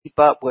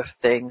up with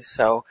things.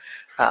 So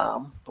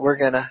we're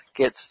going to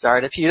get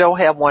started. If you don't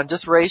have one,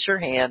 just raise your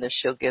hand and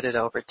she'll get it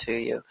over to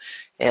you.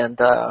 And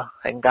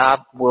God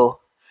will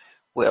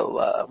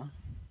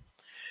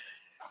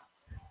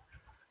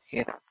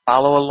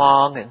follow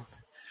along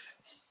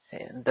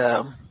and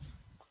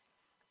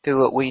do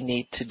what we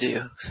need to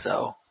do.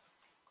 So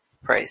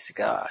praise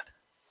God.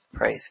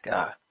 Praise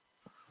God.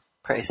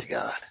 Praise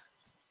God.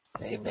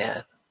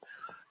 Amen.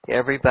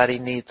 Everybody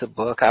needs a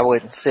book. I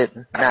wouldn't sit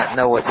and not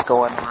know what's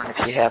going on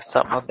if you have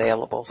something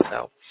available.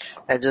 So,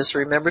 and just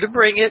remember to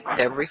bring it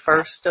every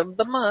first of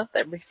the month,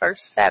 every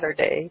first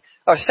Saturday,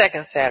 or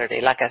second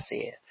Saturday, like I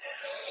said.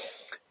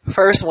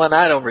 First one,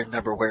 I don't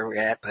remember where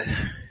we're at, but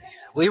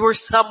we were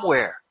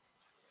somewhere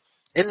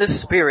in the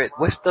Spirit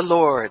with the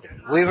Lord.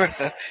 We were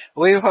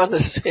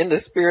in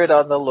the Spirit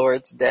on the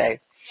Lord's day.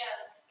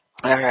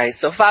 All right.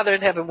 So, Father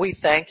in heaven, we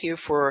thank you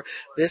for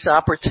this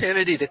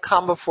opportunity to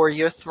come before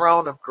your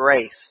throne of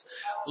grace.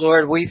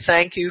 Lord, we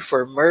thank you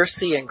for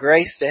mercy and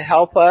grace to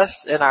help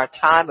us in our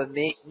time of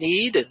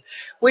need. And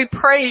we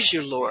praise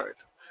you, Lord.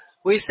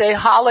 We say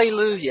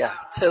hallelujah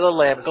to the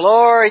Lamb.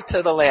 Glory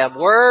to the Lamb.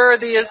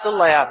 Worthy is the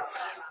Lamb.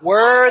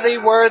 Worthy,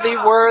 worthy,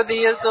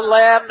 worthy is the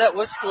Lamb that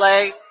was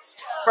slain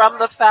from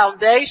the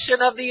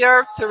foundation of the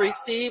earth to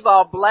receive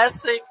all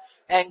blessing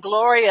and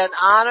glory and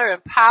honor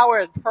and power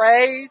and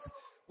praise.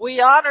 We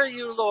honor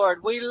you, Lord.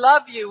 We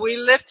love you. We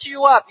lift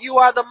you up. You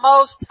are the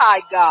Most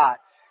High God.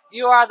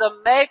 You are the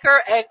maker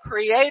and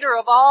creator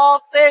of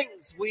all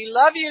things. We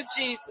love you,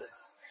 Jesus.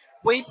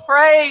 We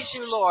praise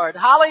you, Lord.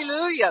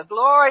 Hallelujah.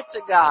 Glory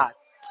to God.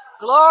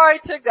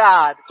 Glory to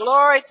God.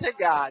 Glory to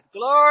God.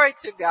 Glory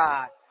to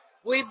God.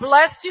 We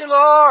bless you,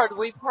 Lord.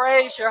 We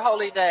praise your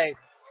holy name.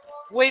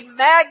 We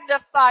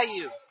magnify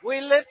you. We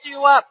lift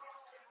you up.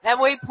 And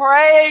we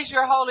praise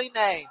your holy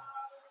name.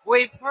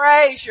 We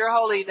praise your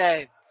holy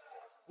name.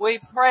 We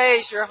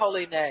praise your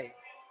holy name.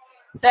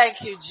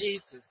 Thank you,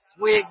 Jesus.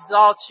 We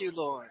exalt you,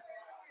 Lord.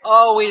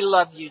 Oh, we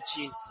love you,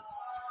 Jesus.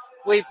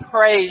 We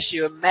praise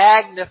you and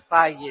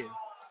magnify you.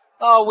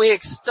 Oh, we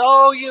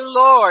extol you,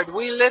 Lord.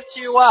 We lift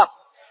you up.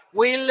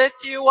 We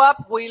lift you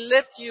up. We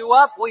lift you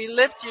up. We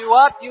lift you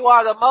up. You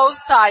are the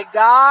Most High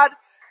God.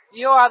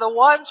 You are the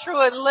one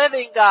true and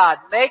living God,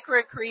 maker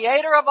and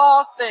creator of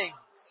all things.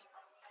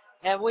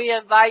 And we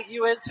invite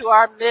you into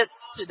our midst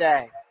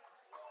today.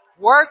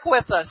 Work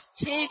with us,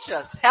 teach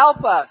us,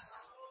 help us.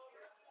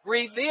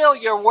 Reveal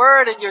your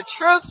word and your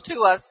truth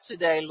to us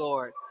today,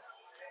 Lord.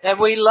 And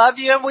we love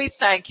you and we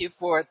thank you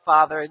for it,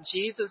 Father, in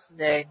Jesus'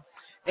 name.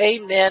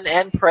 Amen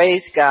and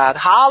praise God.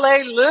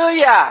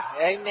 Hallelujah.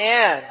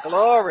 Amen.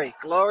 Glory,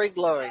 glory,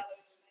 glory.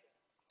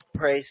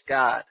 Praise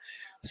God.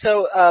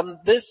 So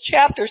this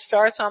chapter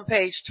starts on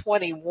page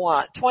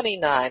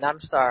 29,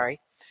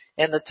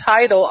 and the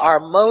title,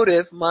 Our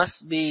Motive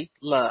Must Be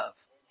Love.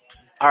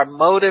 Our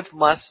motive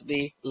must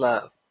be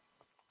love.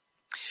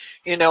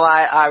 You know,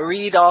 I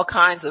read all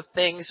kinds of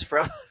things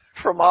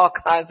from all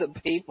kinds of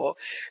people.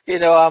 You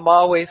know, I'm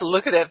always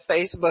looking at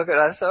Facebook and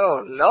I say,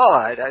 oh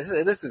Lord, I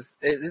say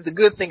it's a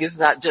good thing it's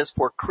not just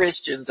for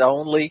Christians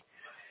only,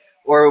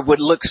 or it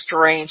would look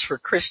strange for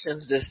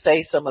Christians to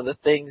say some of the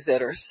things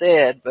that are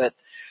said, but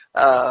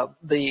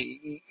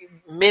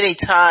many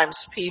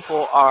times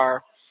people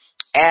are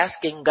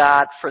asking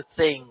God for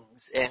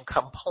things and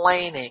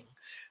complaining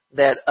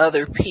that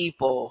other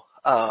people,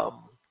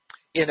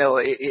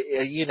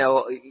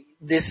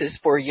 this is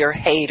for your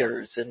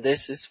haters and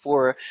this is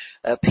for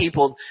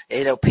people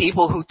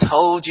who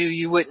told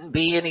you wouldn't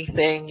be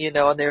anything, and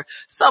there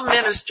some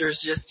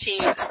ministers just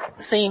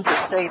seem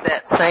to say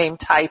that same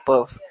type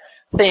of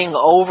thing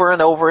over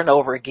and over and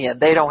over again.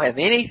 They don't have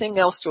anything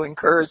else to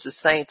encourage the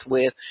saints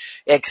with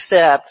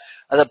except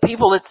the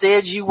people that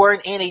said you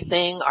weren't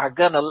anything are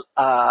gonna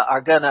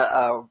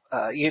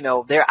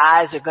their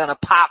eyes are gonna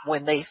pop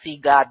when they see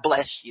God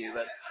bless you.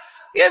 And,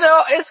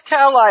 it's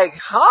kind of like,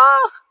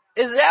 huh?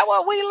 Is that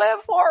what we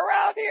live for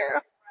around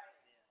here?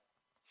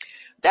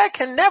 That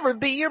can never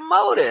be your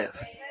motive.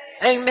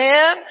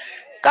 Amen.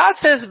 God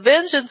says,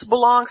 vengeance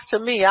belongs to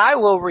me. I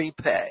will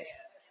repay.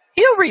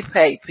 He'll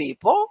repay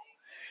people.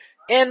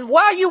 And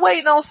while you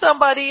waiting on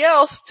somebody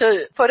else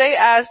for their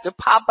eyes to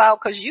pop out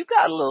because you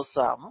got a little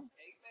something,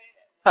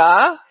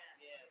 huh?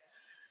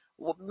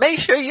 Well, make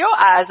sure your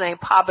eyes ain't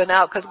popping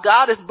out because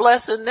God is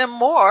blessing them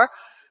more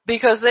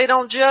because they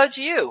don't judge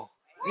you.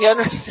 You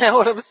understand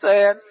what I'm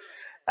saying?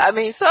 I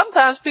mean,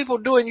 sometimes people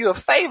doing you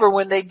a favor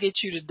when they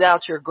get you to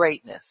doubt your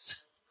greatness.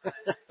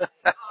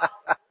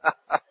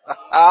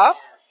 Huh?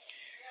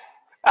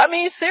 I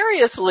mean,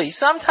 seriously,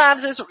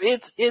 sometimes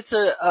it's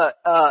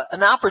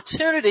an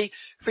opportunity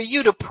for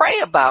you to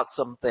pray about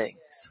some things.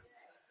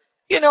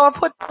 And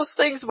put those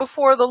things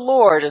before the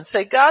Lord and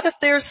say, God, if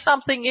there's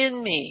something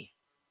in me,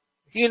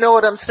 you know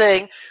what I'm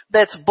saying,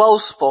 that's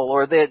boastful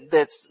or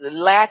that's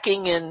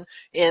lacking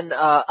in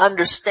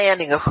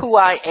understanding of who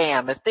I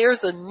am. If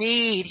there's a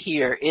need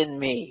here in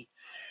me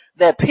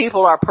that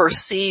people are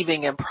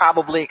perceiving and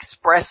probably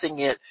expressing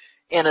it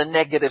in a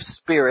negative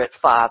spirit,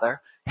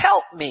 Father,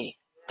 help me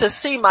to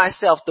see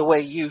myself the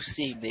way you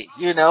see me.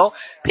 You know,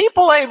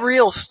 people ain't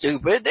real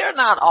stupid. They're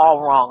not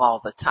all wrong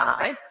all the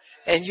time.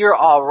 And you're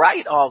all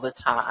right all the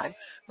time.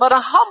 But a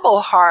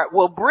humble heart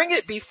will bring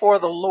it before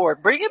the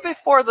Lord. Bring it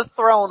before the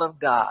throne of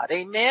God.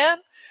 Amen?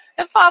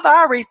 And Father,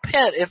 I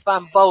repent if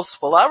I'm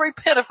boastful. I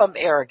repent if I'm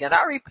arrogant.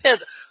 I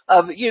repent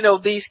of,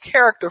 these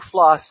character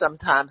flaws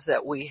sometimes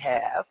that we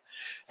have.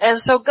 And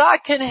so God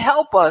can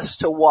help us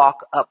to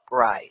walk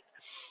upright.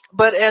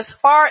 But as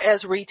far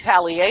as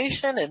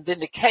retaliation and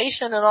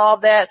vindication and all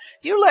that,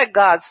 you let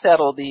God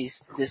settle these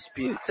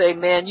disputes.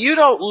 Amen. You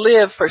don't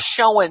live for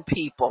showing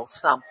people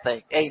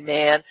something.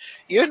 Amen.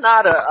 You're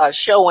not a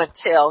show and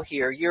tell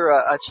here. You're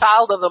a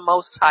child of the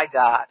Most High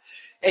God.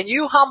 And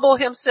you humble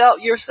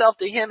yourself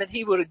to Him, and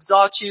He would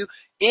exalt you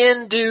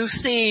in due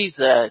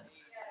season.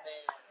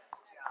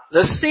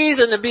 The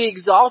season to be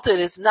exalted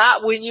is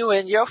not when you're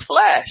in your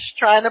flesh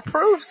trying to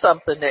prove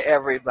something to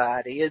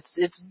everybody.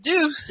 It's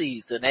due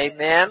season.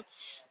 Amen.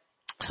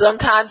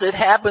 Sometimes it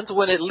happens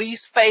when it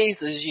least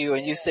phases you,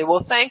 and you say,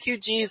 well, thank you,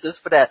 Jesus,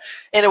 for that.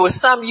 And it was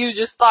something you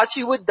just thought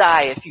you would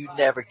die if you'd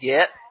never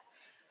get.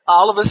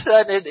 All of a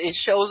sudden it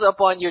shows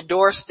up on your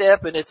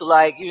doorstep, and it's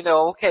like,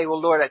 okay,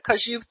 well, Lord,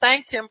 because you've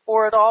thanked Him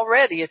for it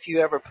already if you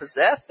ever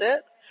possess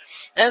it.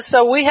 And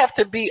so we have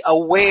to be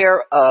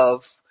aware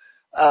of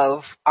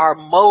our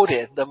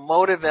motive, the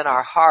motive in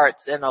our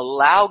hearts, and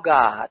allow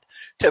God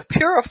to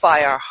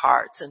purify our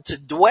hearts and to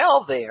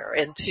dwell there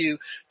and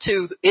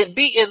to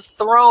be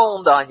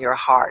enthroned on your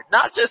heart,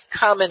 not just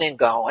coming and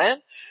going,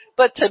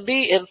 but to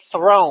be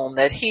enthroned,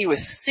 that He was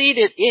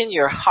seated in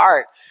your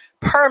heart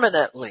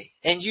permanently,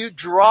 and you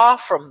draw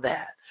from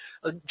that.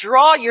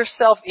 Draw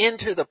yourself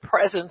into the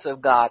presence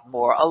of God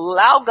more.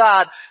 Allow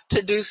God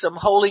to do some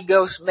Holy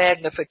Ghost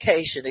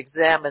magnification,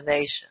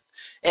 examination,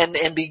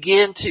 and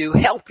begin to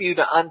help you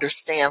to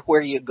understand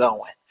where you're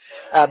going.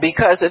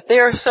 Because if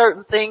there are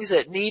certain things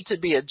that need to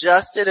be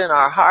adjusted in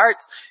our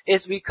hearts,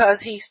 it's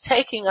because He's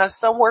taking us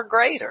somewhere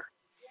greater.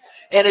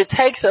 And it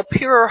takes a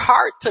pure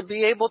heart to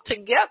be able to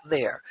get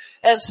there.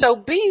 And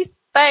so be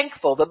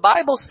thankful. The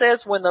Bible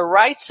says when the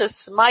righteous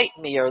smite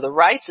me or the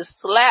righteous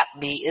slap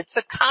me, it's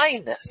a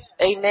kindness.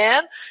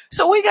 Amen?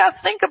 So we got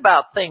to think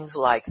about things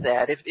like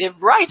that. If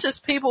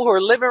righteous people who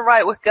are living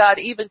right with God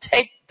even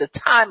take the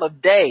time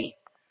of day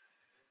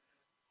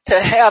to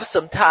have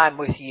some time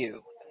with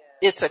you,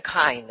 it's a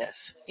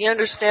kindness. You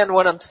understand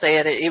what I'm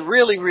saying? It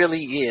really,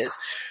 really is.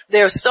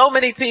 There are so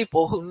many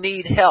people who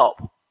need help.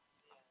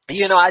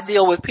 I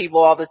deal with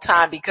people all the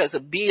time because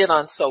of being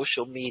on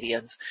social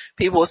media.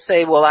 People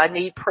say, well, I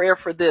need prayer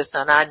for this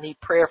and I need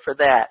prayer for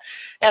that.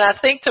 And I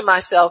think to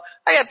myself,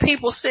 I got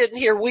people sitting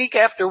here week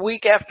after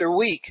week after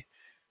week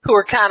who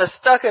are kind of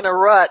stuck in a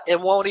rut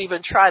and won't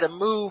even try to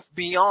move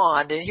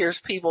beyond. And here's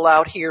people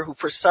out here who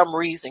for some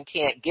reason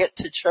can't get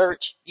to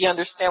church. You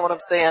understand what I'm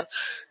saying?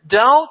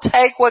 Don't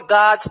take what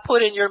God's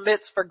put in your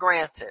midst for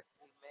granted.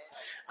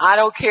 I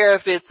don't care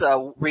if it's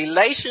a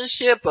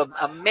relationship,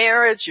 a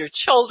marriage, your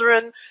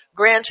children,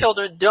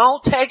 grandchildren.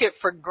 Don't take it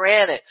for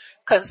granted.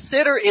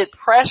 Consider it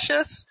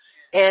precious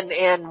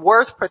and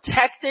worth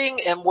protecting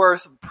and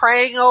worth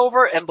praying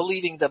over and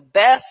believing the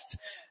best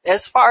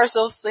as far as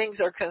those things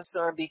are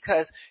concerned,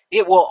 because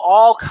it will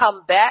all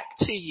come back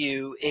to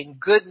you in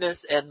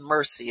goodness and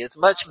mercy. As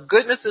much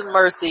goodness and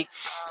mercy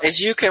as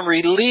you can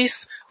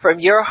release from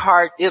your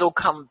heart, it'll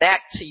come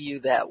back to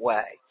you that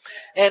way.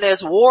 And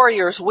as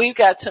warriors, we've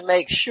got to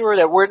make sure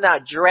that we're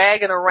not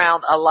dragging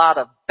around a lot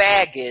of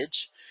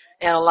baggage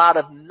and a lot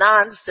of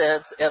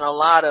nonsense and a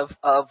lot of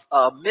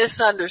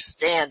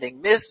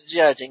misunderstanding,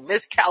 misjudging,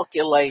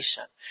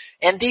 miscalculation,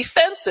 and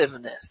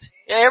defensiveness.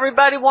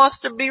 Everybody wants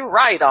to be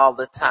right all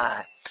the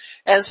time.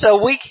 And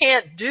so we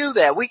can't do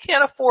that. We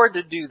can't afford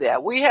to do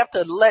that. We have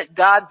to let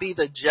God be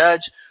the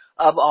judge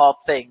of all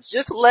things.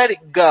 Just let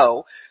it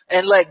go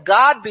and let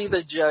God be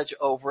the judge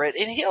over it,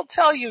 and He'll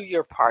tell you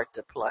your part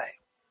to play.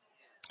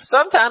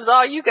 Sometimes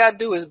all you got to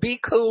do is be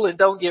cool and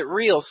don't get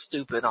real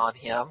stupid on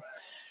Him,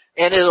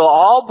 and it'll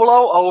all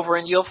blow over,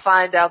 and you'll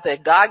find out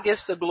that God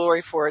gets the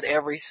glory for it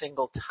every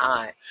single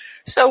time.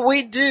 So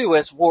we do,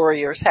 as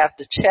warriors, have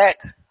to check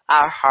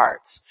our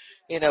hearts.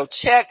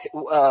 Check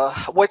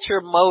what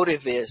your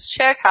motive is.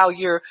 Check how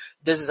you're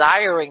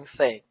desiring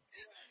things.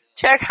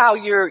 Check how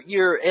you're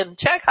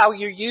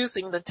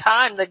using the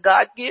time that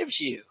God gives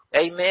you.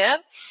 Amen.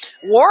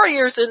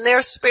 Warriors in their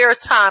spare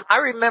time. I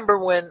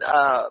remember when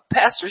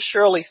Pastor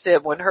Shirley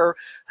said when her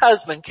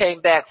husband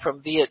came back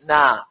from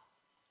Vietnam,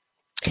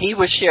 he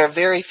would share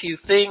very few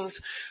things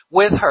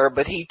with her,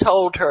 but he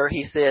told her,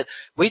 he said,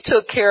 we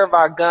took care of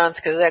our guns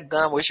because that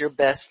gun was your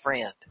best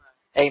friend.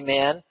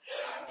 Amen.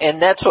 And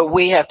that's what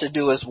we have to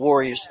do as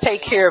warriors.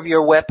 Take care of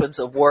your weapons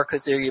of war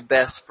because they're your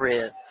best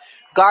friend.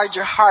 Guard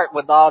your heart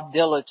with all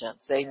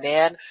diligence.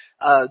 Amen.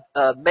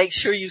 Make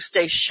sure you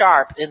stay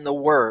sharp in the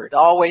Word.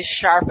 Always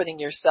sharpening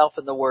yourself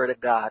in the Word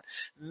of God.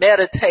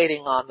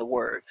 Meditating on the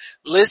Word.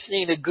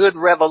 Listening to good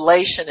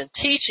revelation and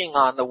teaching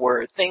on the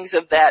Word. Things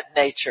of that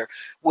nature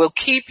will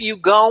keep you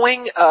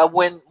going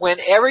when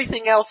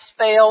everything else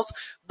fails.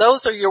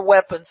 Those are your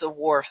weapons of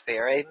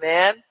warfare.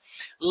 Amen.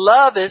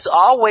 Love is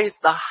always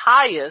the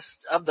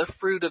highest of the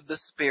fruit of the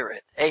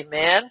Spirit.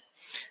 Amen.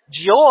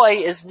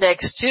 Joy is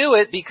next to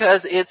it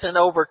because it's an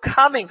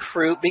overcoming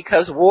fruit,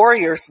 because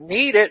warriors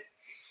need it,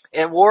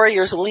 and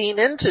warriors lean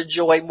into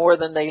joy more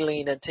than they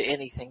lean into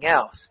anything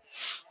else.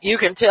 You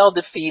can tell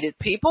defeated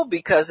people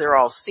because they're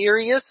all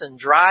serious and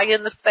dry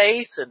in the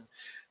face and,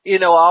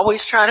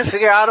 always trying to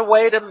figure out a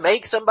way to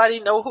make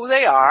somebody know who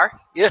they are.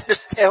 You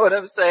understand what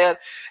I'm saying?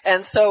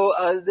 And so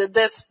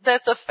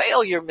that's a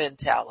failure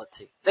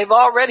mentality. They've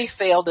already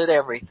failed at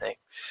everything.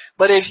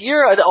 But if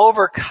you're an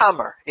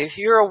overcomer, if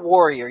you're a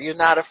warrior, you're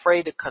not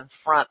afraid to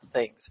confront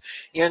things.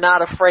 You're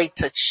not afraid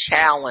to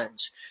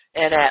challenge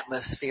an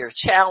atmosphere,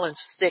 challenge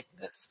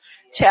sickness,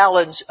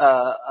 challenge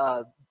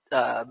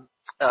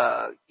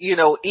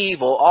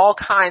evil, all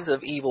kinds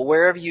of evil.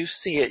 Wherever you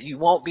see it, you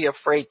won't be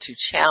afraid to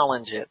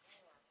challenge it.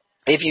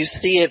 If you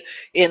see it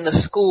in the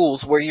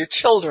schools where your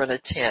children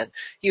attend,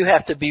 you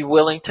have to be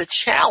willing to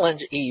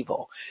challenge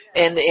evil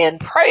and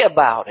pray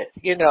about it.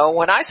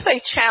 When I say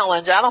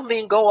challenge, I don't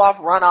mean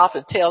run off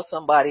and tell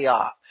somebody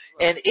off.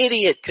 An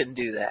idiot can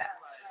do that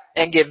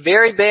and get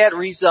very bad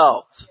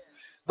results.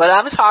 But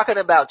I'm talking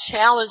about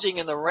challenging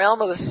in the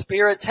realm of the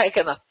Spirit,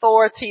 taking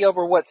authority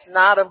over what's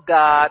not of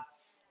God,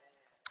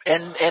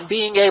 and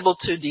being able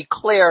to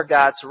declare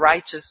God's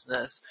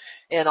righteousness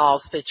in all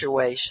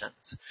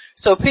situations.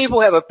 So people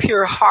who have a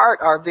pure heart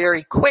are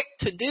very quick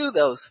to do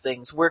those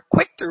things. We're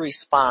quick to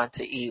respond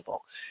to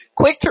evil,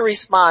 quick to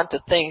respond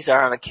to things that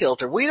are on a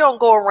kilter. We don't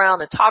go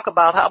around and talk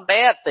about how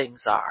bad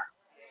things are.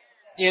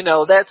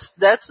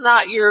 That's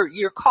not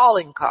your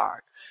calling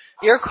card.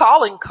 Your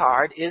calling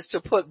card is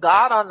to put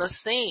God on the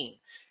scene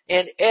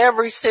in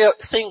every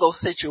single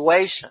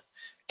situation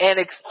and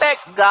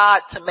expect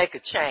God to make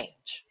a change.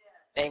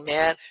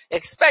 Amen.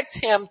 Expect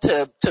him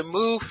to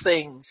move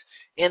things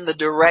in the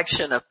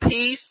direction of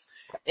peace,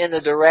 in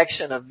the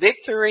direction of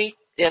victory,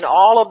 in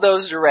all of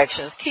those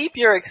directions. Keep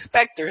your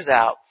expectors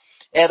out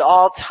at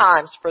all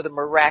times for the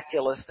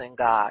miraculous in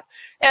God.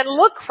 And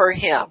look for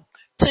him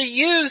to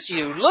use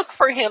you. Look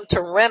for him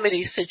to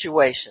remedy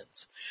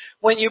situations.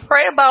 When you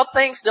pray about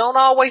things, don't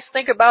always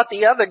think about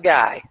the other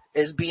guy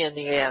as being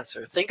the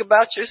answer. Think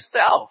about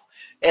yourself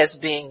as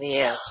being the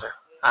answer.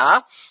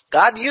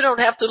 God, you don't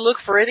have to look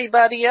for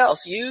anybody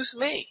else. Use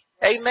me.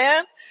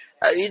 Amen.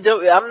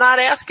 I'm not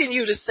asking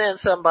you to send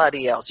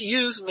somebody else.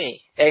 Use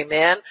me.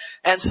 Amen.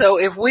 And so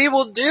if we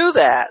will do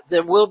that,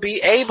 then we'll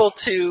be able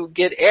to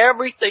get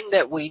everything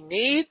that we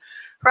need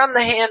from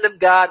the hand of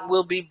God.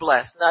 We'll be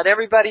blessed. Not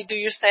everybody do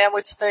your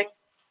sandwich thing.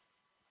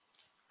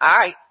 All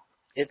right.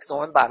 It's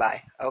going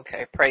bye-bye.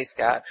 Okay. Praise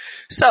God.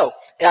 So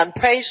on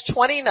page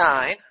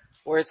 29,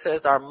 where it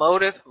says our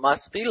motive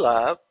must be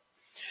love,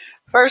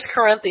 1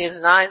 Corinthians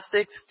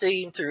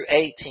 9:16 through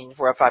 18,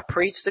 for if I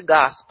preach the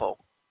gospel,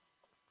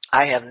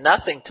 I have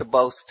nothing to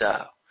boast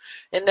of.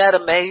 Isn't that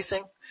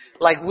amazing?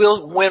 Like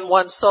we'll win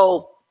one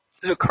soul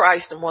to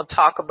Christ and we'll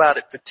talk about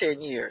it for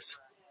 10 years.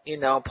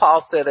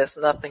 Paul said that's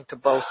nothing to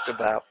boast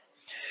about.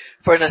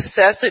 For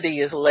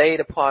necessity is laid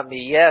upon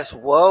me. Yes,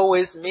 woe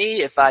is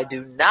me if I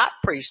do not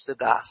preach the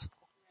gospel.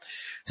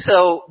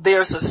 So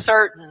there's a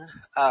certain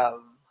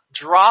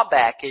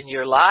drawback in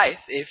your life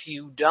if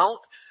you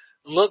don't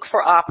look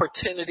for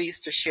opportunities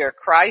to share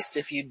Christ,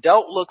 if you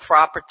don't look for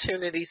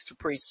opportunities to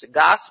preach the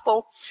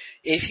gospel,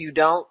 if you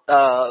don't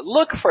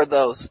look for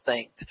those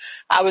things.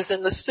 I was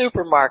in the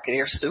supermarket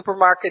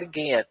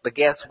again, but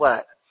guess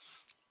what?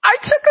 I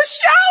took a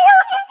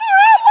shower before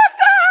I left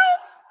the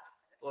house.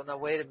 Well, no,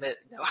 wait a minute.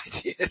 No,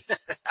 I did.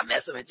 I'm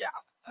messing with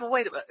y'all. Well,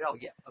 wait a minute. Oh,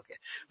 yeah, okay.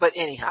 But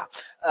anyhow,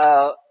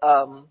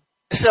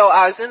 so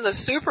I was in the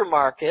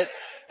supermarket.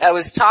 I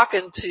was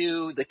talking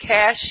to the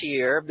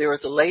cashier. There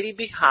was a lady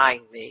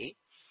behind me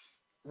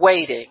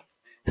waiting.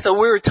 So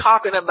we were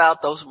talking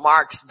about those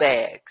Marks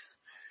bags.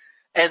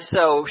 And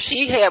so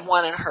she had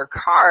one in her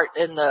cart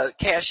and the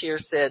cashier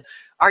said,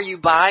 "Are you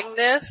buying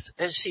this?"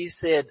 And she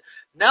said,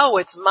 "No,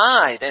 it's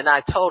mine." And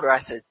I told her, I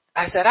said,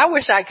 I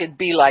wish I could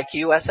be like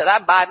you. I said, I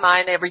buy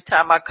mine every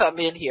time I come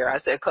in here. I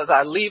said, because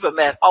I leave them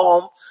at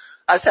home.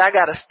 I said, I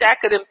got a stack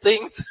of them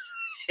things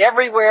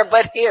everywhere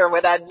but here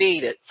when I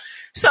need it.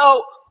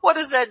 So what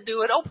does that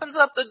do? It opens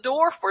up the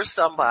door for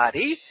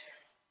somebody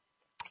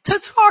to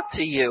talk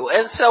to you.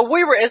 And so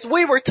as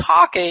we were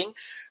talking,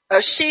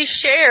 she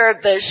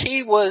shared that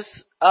she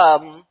was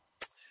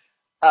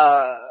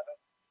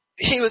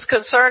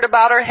concerned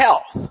about her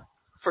health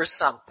for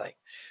something.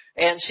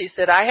 And she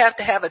said, I have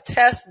to have a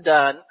test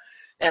done.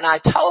 And I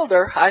told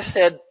her, I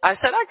said, I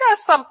got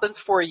something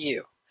for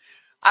you.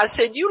 I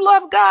said, you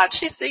love God?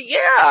 She said,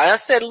 yeah. I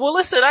said, well,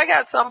 listen, I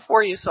got something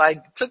for you. So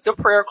I took the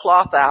prayer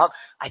cloth out.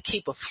 I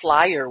keep a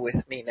flyer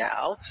with me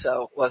now.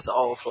 So it was an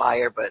old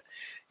flyer, but,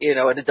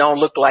 it don't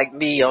look like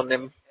me on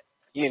them.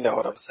 You know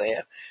what I'm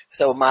saying?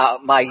 So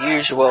my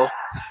usual,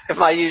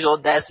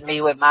 that's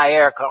me with my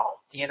hair comb.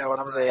 You know what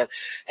I'm saying?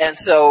 And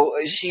so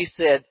she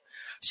said,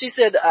 She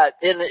said,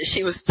 and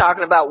she was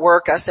talking about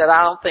work. I said,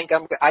 I don't think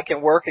I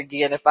can work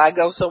again. If I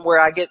go somewhere,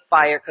 I get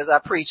fired because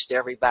I preach to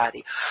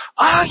everybody.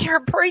 Oh,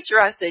 you're a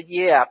preacher. I said,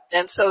 yeah.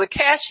 And so the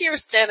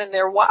cashier's standing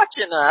there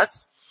watching us,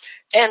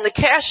 and the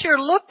cashier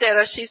looked at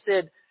us. She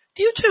said,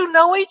 do you two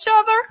know each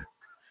other?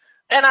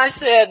 And I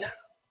said,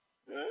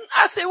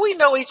 we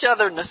know each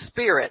other in the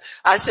spirit.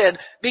 I said,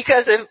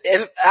 because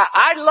if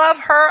I love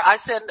her, I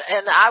said,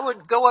 and I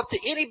would go up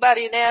to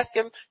anybody and ask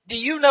him, do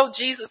you know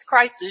Jesus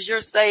Christ is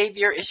your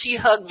Savior? And she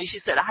hugged me. She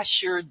said, I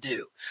sure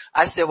do.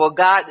 I said, well,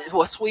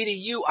 sweetie,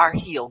 you are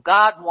healed.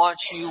 God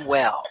wants you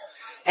well.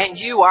 And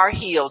you are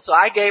healed. So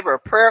I gave her a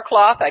prayer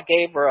cloth. I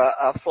gave her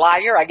a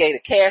flyer. I gave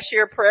the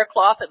cashier a prayer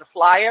cloth and a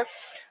flyer.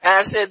 And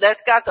I said,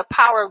 that's got the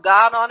power of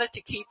God on it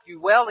to keep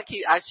you well.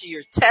 I see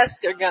your tests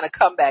are going to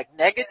come back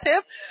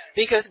negative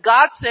because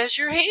God says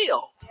you're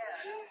healed.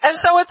 And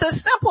so it's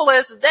as simple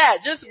as that.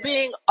 Just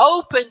being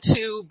open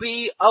to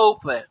be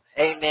open.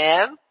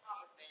 Amen.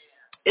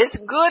 It's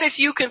good if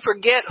you can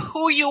forget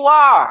who you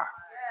are.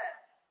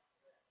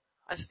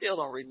 I still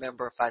don't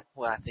remember if I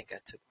think I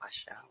took my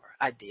shower.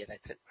 I did.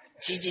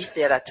 Gigi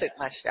said I took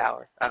my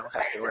shower. I don't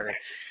have to worry.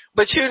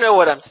 But you know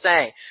what I'm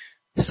saying.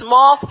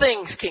 Small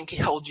things can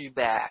hold you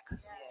back.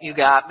 You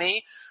got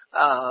me?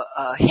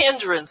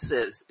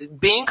 Hindrances.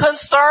 Being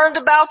concerned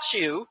about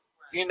you.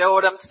 You know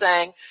what I'm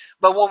saying?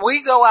 But when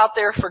we go out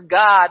there for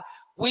God,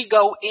 we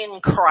go in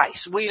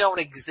Christ. We don't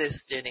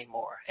exist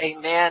anymore.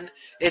 Amen.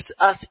 It's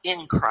us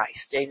in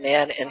Christ.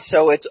 Amen. And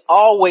so it's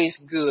always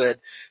good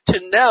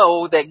to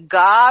know that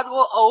God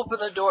will open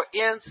the door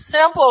in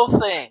simple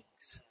things.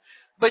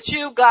 But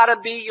you've got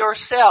to be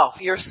yourself.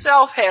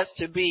 Yourself has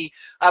to be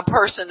a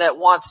person that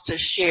wants to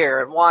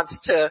share and wants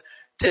to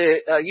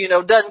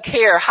doesn't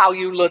care how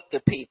you look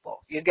to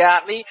people. You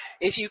got me?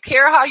 If you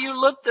care how you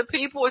look to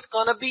people, it's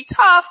going to be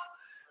tough.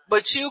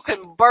 But you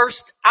can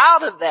burst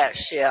out of that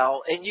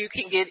shell and you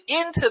can get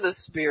into the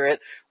spirit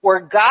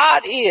where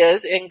God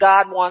is and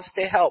God wants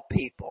to help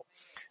people.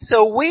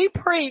 So we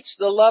preach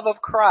the love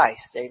of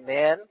Christ.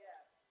 Amen.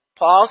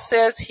 Paul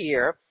says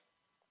here,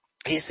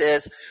 he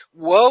says,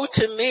 woe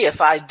to me if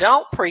I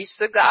don't preach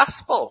the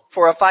gospel.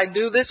 For if I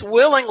do this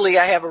willingly,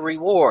 I have a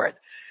reward.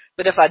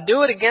 But if I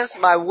do it against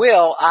my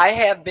will, I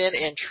have been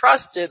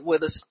entrusted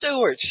with a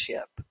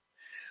stewardship.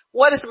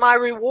 What is my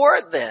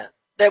reward then?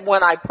 That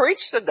when I preach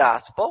the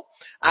gospel,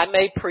 I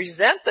may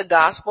present the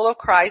gospel of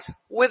Christ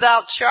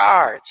without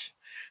charge,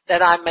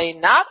 that I may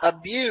not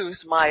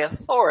abuse my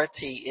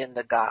authority in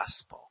the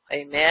gospel.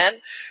 Amen.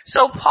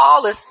 So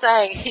Paul is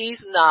saying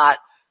he's not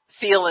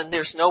feeling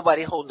there's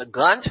nobody holding a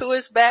gun to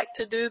his back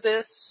to do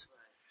this.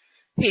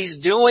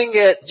 He's doing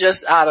it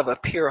just out of a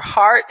pure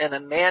heart and a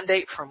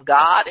mandate from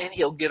God, and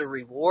he'll get a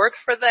reward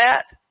for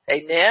that.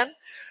 Amen.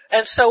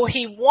 And so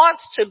he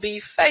wants to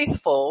be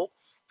faithful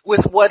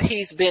with what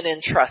he's been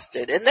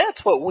entrusted. And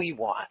that's what we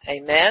want.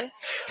 Amen.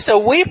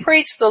 So we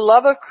preach the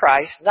love of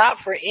Christ, not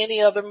for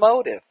any other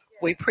motive.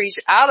 We preach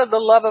out of the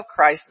love of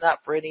Christ, not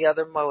for any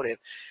other motive.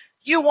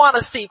 You want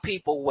to see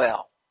people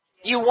well.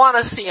 You want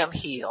to see them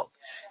healed.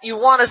 You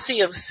want to see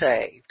them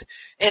saved.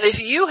 And if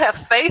you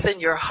have faith in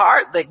your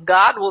heart that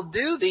God will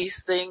do these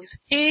things,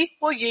 he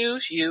will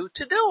use you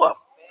to do them.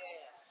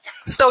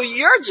 So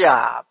your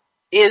job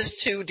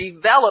is to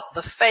develop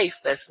the faith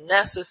that's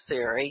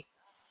necessary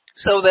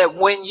so that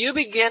when you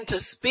begin to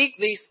speak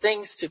these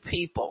things to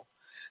people,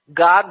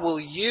 God will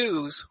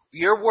use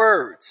your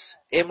words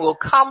and will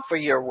come for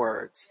your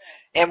words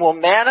and will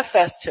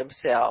manifest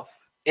himself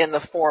in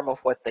the form of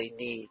what they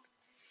need.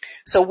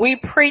 So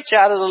we preach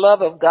out of the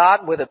love of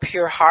God with a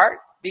pure heart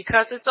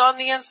because it's on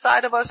the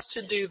inside of us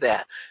to do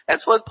that.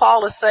 That's what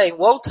Paul is saying.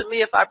 Woe to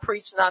me if I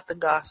preach not the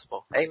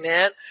gospel.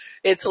 Amen.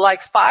 It's like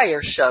fire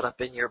shut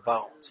up in your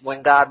bones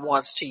when God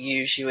wants to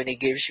use you and he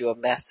gives you a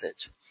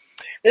message.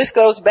 This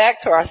goes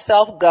back to our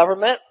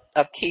self-government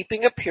of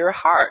keeping a pure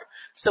heart.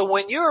 So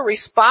when you're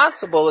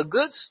responsible, a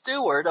good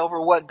steward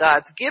over what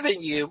God's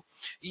given you,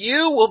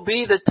 you will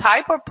be the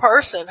type of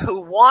person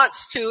who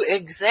wants to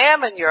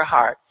examine your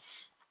heart.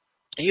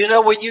 You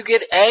know, when you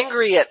get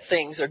angry at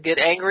things or get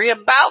angry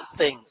about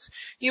things,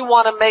 you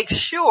want to make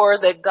sure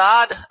that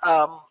God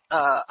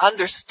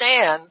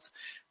understands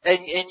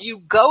and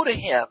you go to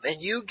him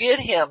and you get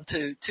him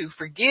to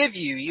forgive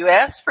you. You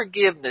ask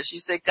forgiveness. You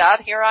say, God,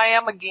 here I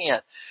am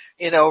again,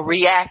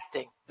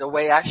 reacting the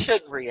way I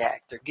shouldn't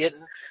react or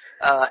getting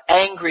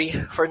angry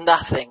for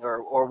nothing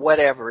or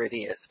whatever it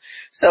is.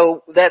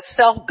 So that's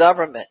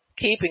self-government,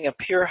 keeping a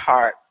pure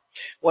heart.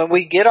 When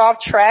we get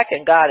off track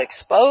and God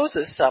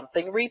exposes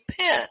something,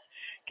 repent.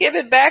 Give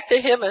it back to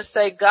him and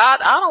say, God,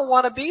 I don't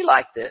want to be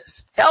like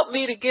this. Help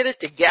me to get it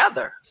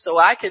together so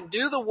I can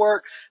do the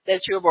work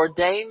that you have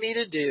ordained me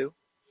to do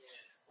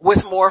with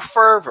more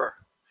fervor.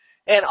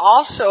 And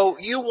also,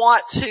 you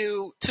want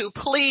to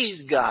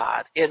please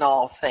God in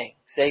all things.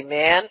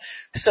 Amen.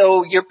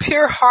 So your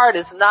pure heart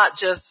is not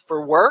just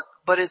for work,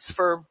 but it's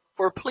for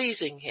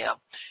pleasing him.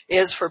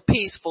 It's for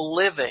peaceful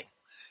living.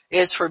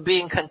 It's for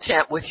being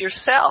content with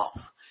yourself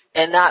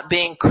and not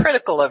being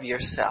critical of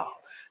yourself.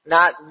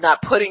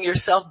 not putting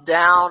yourself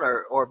down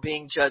or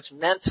being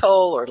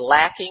judgmental or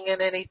lacking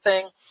in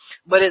anything,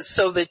 but it's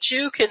so that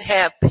you can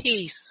have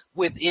peace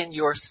within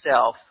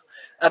yourself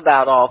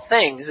about all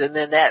things, and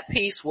then that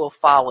peace will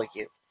follow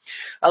you.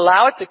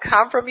 Allow it to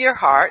come from your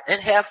heart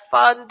and have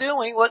fun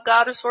doing what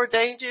God has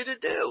ordained you to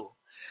do.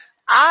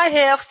 I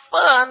have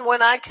fun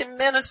when I can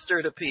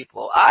minister to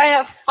people. I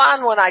have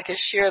fun when I can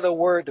share the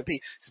word to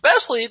people,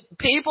 especially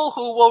people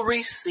who will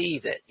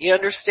receive it. You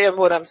understand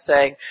what I'm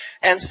saying?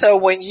 And so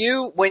when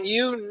you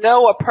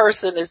know a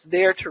person is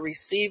there to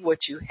receive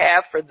what you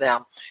have for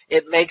them,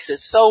 it makes it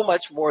so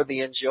much more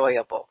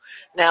enjoyable.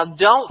 Now,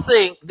 don't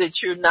think that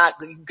you're not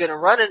going to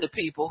run into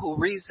people who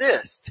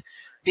resist,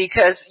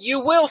 because you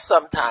will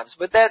sometimes,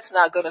 but that's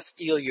not going to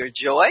steal your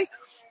joy.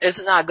 It's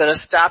not going to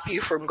stop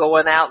you from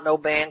going out and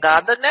obeying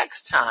God the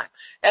next time.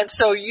 And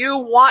so you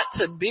want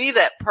to be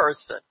that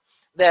person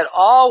that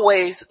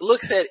always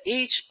looks at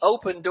each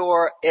open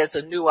door as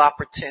a new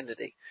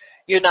opportunity.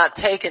 You're not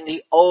taking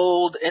the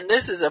old, and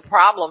this is a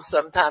problem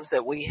sometimes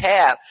that we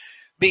have.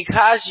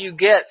 Because you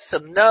get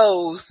some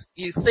no's,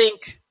 you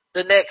think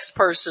the next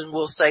person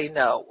will say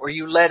no, or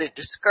you let it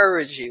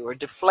discourage you or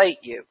deflate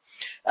you.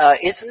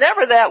 It's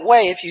never that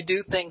way if you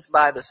do things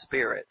by the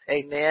Spirit.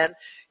 Amen.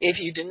 If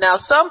you do. Now,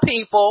 some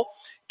people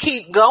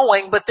keep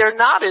going, but they're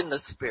not in the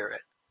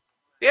Spirit.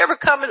 You ever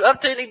come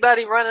up to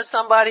anybody running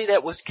somebody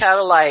that was kind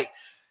of like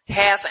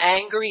half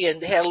angry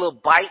and had a little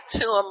bite to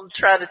them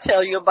trying to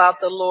tell you about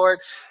the Lord?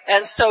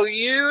 And so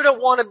you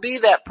don't want to be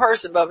that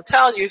person. But I'm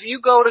telling you, if you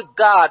go to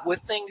God with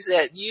things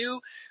that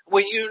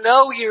when you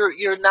know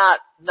you're not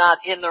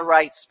in the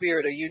right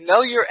spirit, or you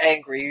know you're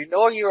angry, you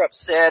know you're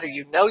upset, or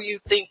you know you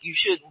think you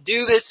shouldn't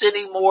do this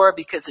anymore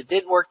because it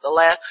didn't work the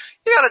last,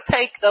 you got to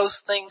take those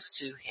things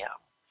to Him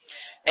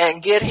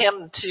and get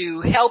Him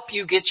to help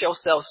you get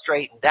yourself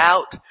straightened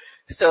out,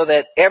 so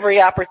that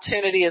every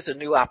opportunity is a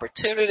new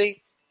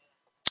opportunity.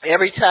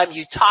 Every time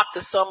you talk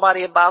to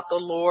somebody about the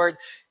Lord,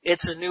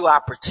 it's a new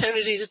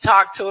opportunity to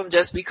talk to them.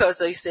 Just because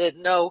they said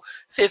no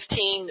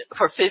 15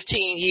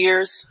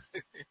 years,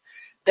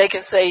 they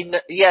can say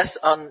yes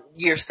on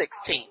year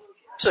 16.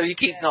 So you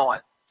keep going.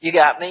 You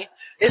got me?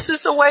 This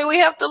is the way we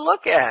have to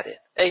look at it.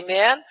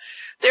 Amen.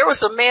 There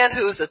was a man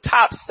who was a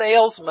top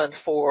salesman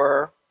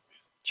for,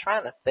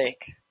 trying to think.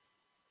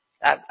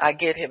 I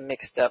get him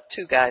mixed up.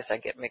 Two guys I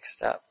get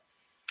mixed up.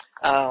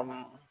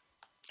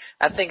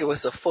 I think it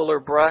was a Fuller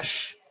Brush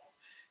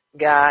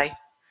guy.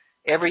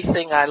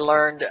 Everything I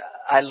learned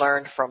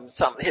from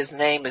his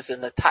name is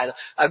in the title.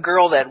 A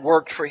girl that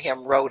worked for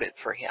him wrote it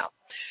for him.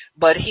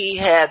 But he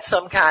had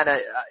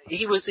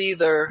he was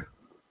either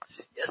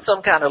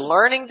some kind of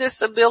learning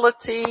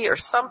disability or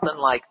something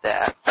like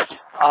that.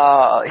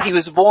 He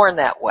was born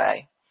that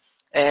way.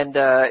 And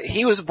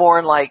he was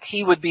born like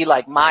he would be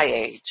like my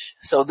age.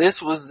 So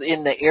this was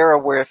in the era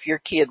where if your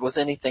kid was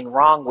anything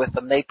wrong with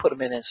them, they put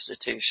him in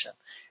institution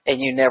and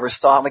you never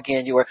saw him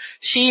again.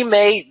 She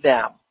made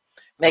them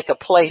make a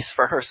place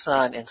for her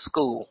son in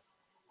school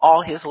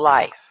all his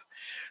life.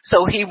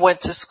 So he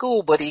went to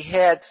school, but he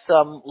had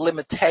some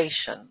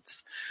limitations.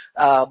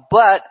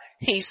 But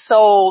he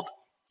sold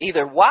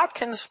either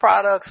Watkins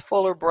products,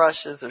 Fuller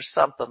brushes, or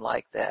something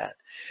like that.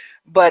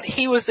 But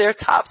he was their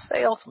top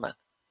salesman.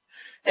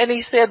 And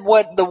he said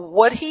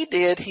what he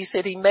did, he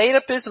said he made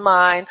up his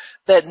mind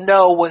that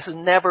no was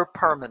never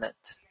permanent.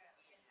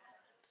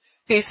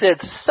 He said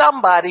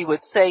somebody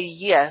would say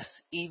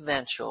yes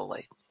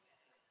eventually.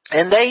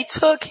 And they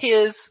took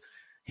his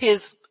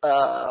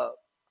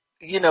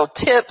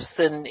tips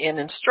and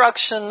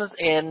instructions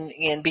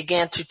and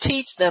began to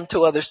teach them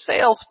to other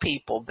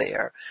salespeople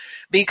there,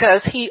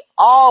 because he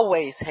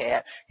always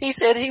had. He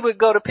said he would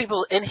go to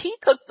people, and he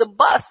took the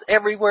bus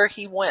everywhere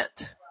he went.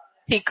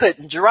 He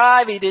couldn't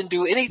drive. He didn't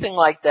do anything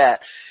like that.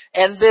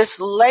 And this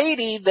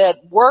lady that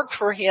worked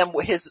for him,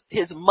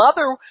 his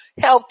mother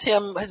helped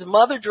him. His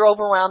mother drove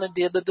around and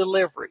did the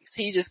deliveries.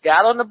 He just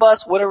got on the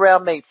bus, went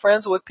around, made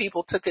friends with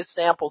people, took his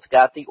samples,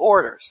 got the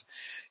orders.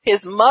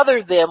 His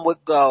mother then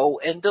would go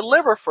and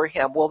deliver for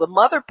him. Well, the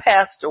mother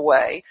passed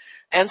away,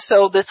 and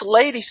so this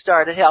lady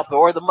started helping,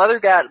 or the mother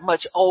got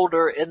much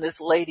older and this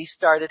lady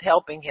started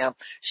helping him.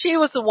 She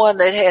was the one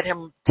that had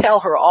him tell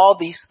her all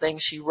these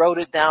things. She wrote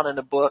it down in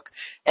a book,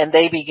 and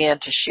they began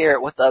to share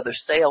it with other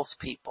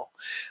salespeople.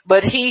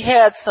 But he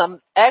had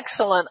some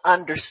excellent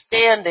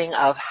understanding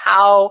of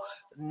how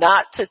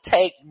not to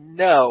take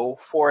no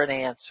for an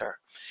answer,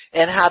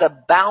 and how to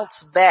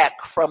bounce back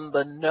from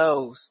the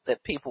no's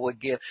that people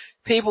would give.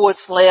 People would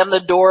slam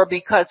the door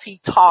because he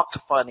talked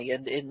funny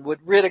and would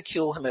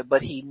ridicule him,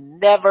 but he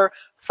never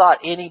thought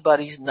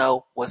anybody's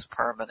no was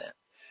permanent.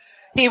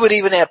 He would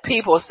even have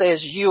people say,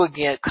 it's you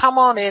again. Come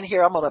on in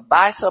here. I'm going to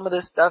buy some of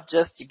this stuff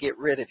just to get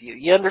rid of you.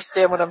 You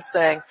understand what I'm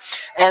saying?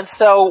 And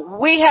so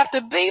we have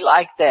to be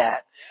like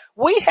that.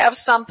 We have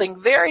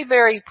something very,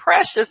 very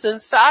precious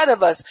inside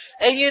of us.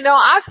 And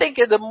I think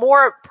the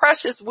more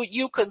precious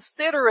you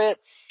consider it,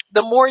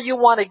 the more you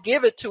want to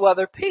give it to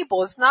other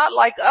people. It's not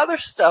like other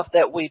stuff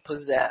that we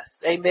possess.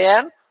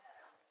 Amen?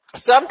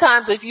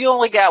 Sometimes if you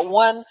only got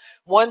one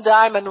one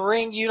diamond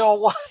ring, you don't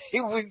want,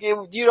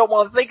 you don't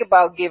want to think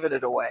about giving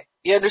it away.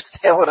 You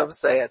understand what I'm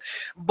saying?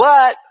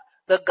 But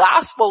the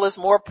gospel is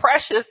more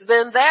precious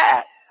than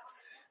that.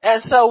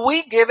 And so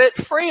we give it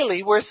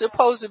freely. We're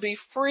supposed to be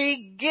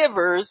free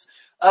givers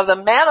of the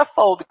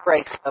manifold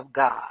grace of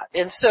God.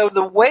 And so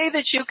the way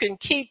that you can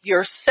keep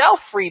yourself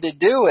free to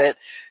do it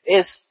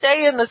is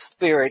stay in the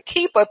Spirit.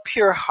 Keep a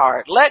pure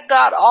heart. Let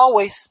God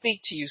always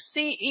speak to you.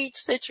 See each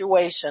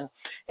situation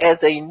as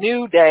a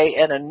new day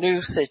and a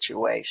new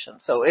situation.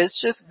 So it's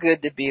just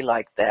good to be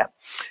like that.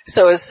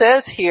 So it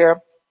says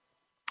here,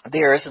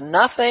 there is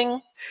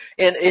nothing,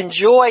 and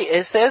enjoy,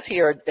 it says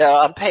here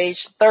on page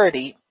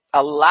 30,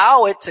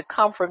 allow it to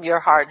come from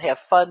your heart and have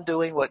fun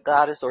doing what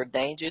God has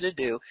ordained you to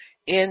do.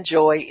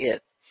 Enjoy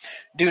it.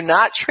 Do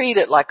not treat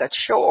it like a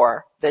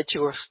chore that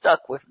you are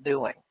stuck with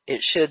doing.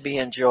 It should be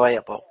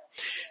enjoyable.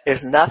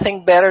 There's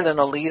nothing better than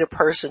to lead a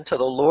person to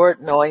the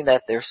Lord knowing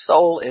that their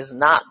soul is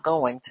not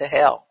going to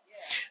hell.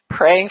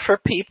 Praying for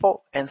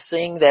people and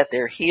seeing that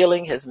their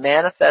healing has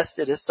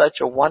manifested is such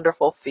a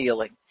wonderful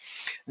feeling.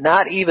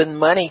 Not even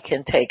money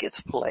can take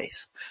its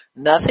place.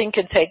 Nothing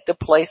can take the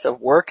place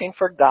of working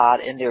for God,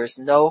 and there is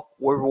no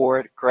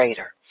reward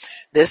greater.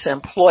 This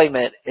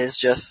employment is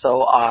just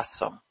so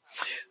awesome.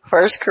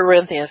 1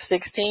 Corinthians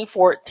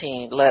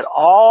 16:14, let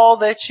all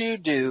that you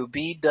do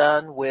be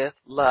done with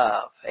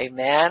love.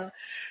 Amen.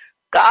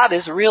 God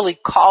is really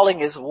calling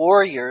his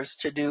warriors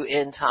to do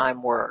end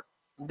time work.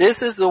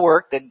 This is the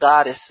work that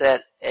God has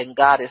set, and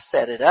God has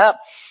set it up,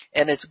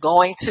 and it's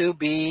going to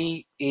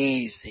be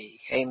easy.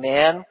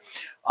 Amen.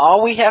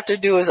 All we have to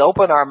do is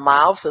open our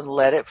mouths and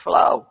let it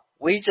flow.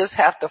 We just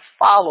have to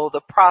follow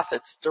the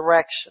prophet's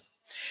direction.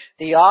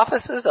 The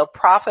offices of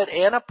prophet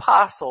and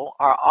apostle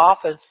are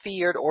often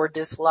feared or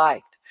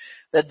disliked.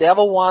 The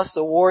devil wants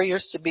the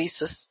warriors to be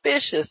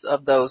suspicious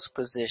of those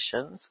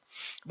positions,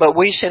 but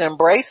we should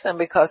embrace them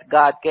because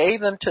God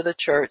gave them to the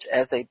church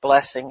as a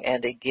blessing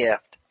and a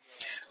gift.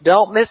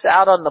 Don't miss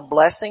out on the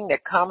blessing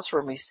that comes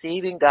from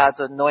receiving God's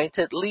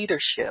anointed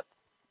leadership.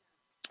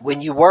 When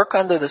you work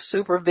under the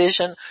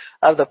supervision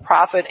of the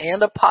prophet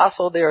and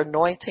apostle, their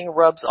anointing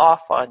rubs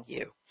off on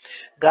you.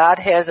 God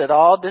has it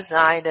all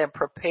designed and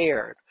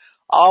prepared.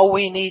 All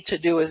we need to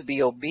do is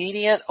be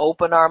obedient,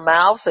 open our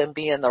mouths, and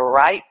be in the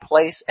right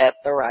place at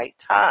the right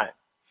time.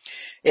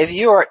 If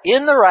you are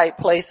in the right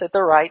place at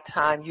the right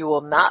time, you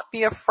will not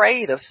be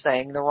afraid of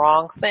saying the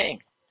wrong thing.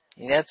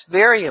 That's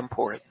very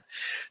important,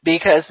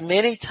 because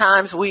many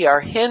times we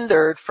are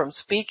hindered from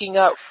speaking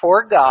up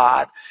for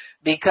God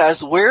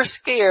because we're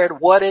scared,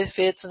 what if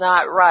it's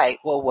not right?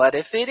 Well, what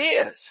if it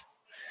is?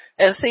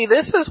 And see,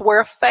 this is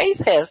where faith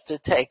has to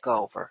take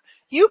over.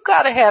 You've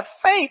got to have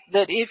faith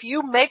that if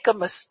you make a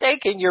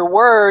mistake in your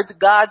words,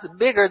 God's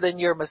bigger than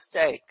your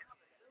mistake.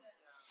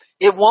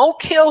 It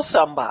won't kill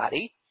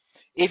somebody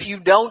if you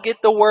don't get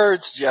the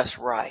words just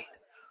right,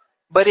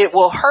 but it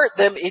will hurt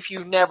them if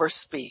you never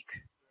speak.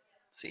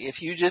 See,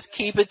 if you just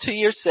keep it to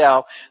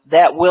yourself,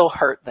 that will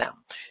hurt them.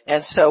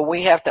 And so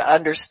we have to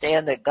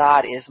understand that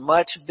God is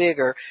much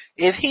bigger.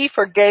 If he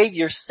forgave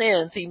your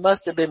sins, he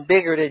must have been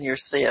bigger than your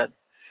sin.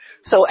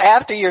 So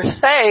after you're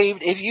saved,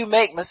 if you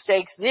make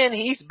mistakes then,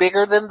 he's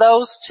bigger than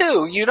those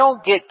too. You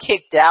don't get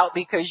kicked out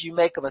because you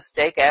make a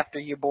mistake after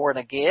you're born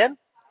again.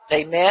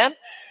 Amen.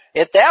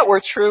 If that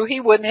were true,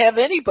 he wouldn't have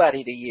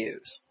anybody to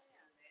use.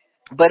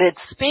 But it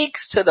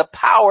speaks to the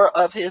power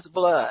of his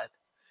blood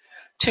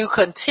to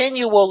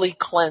continually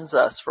cleanse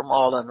us from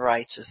all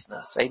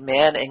unrighteousness.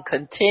 Amen. And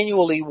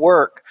continually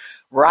work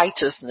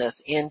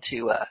righteousness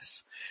into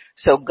us.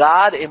 So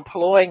God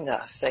employing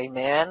us,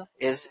 amen,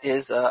 is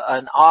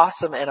an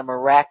awesome and a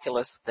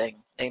miraculous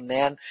thing.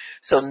 Amen.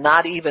 So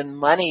not even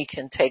money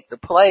can take the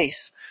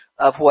place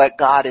of what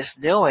God is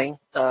doing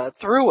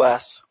through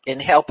us in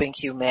helping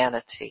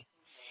humanity.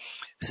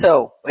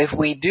 So if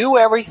we do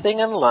everything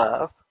in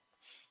love,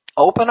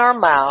 open our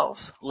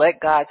mouths,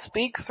 let God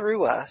speak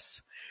through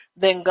us,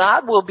 then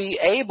God will be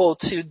able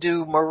to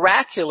do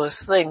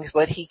miraculous things,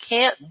 but he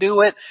can't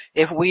do it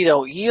if we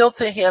don't yield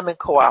to him and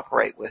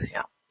cooperate with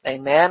him.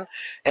 Amen.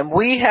 And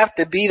we have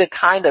to be the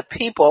kind of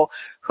people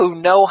who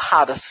know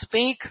how to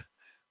speak,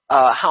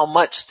 how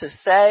much to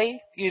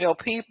say,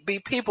 be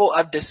people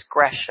of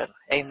discretion.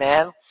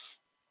 Amen.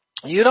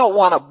 You don't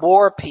want to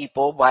bore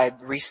people by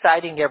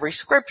reciting every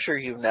scripture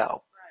you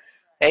know.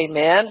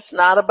 Amen. It's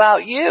not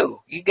about you.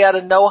 You got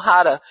to know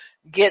how to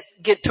get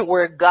to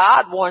where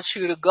God wants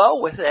you to go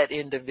with that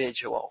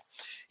individual.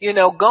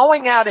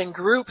 Going out in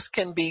groups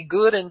can be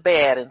good and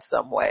bad in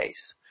some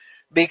ways,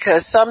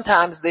 because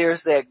sometimes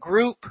there's that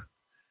group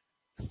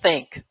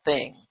think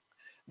thing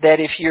that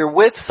if you're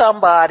with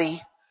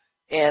somebody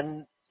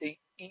and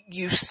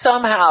you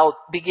somehow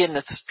begin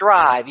to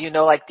strive,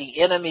 like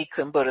the enemy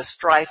can put a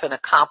strife and a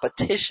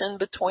competition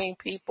between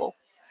people.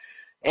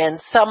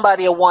 And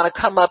somebody will want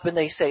to come up and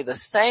they say the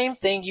same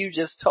thing you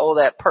just told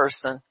that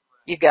person.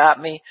 You got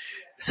me?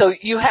 So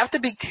you have to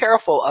be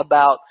careful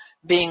about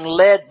being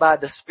led by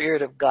the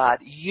Spirit of God.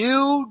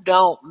 You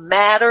don't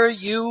matter.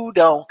 You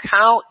don't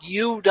count.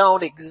 You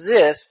don't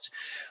exist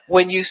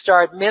when you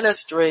start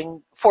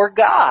ministering for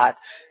God.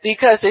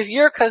 Because if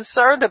you're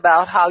concerned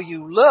about how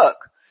you look,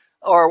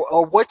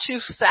 or what you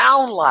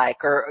sound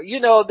like, or,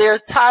 there are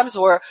times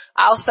where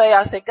I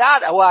say,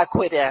 God, well, I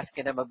quit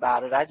asking him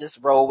about it. I just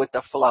roll with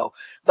the flow.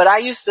 But I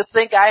used to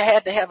think I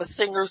had to have a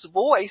singer's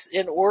voice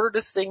in order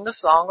to sing the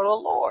song of the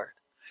Lord.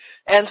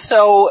 And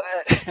so,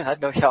 I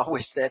know y'all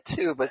wish that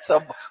too, but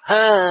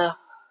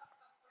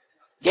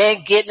you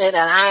ain't getting it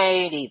and I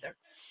ain't either.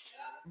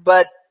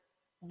 But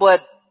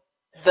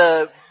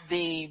the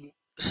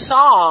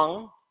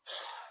song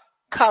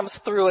comes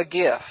through a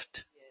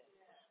gift.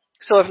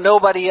 So if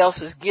nobody else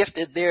is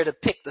gifted there to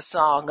pick the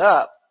song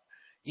up,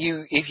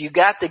 if you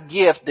got the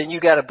gift, then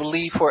you got to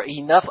believe for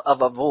enough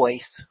of a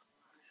voice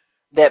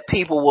that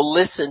people will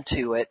listen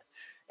to it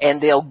and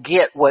they'll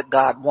get what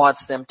God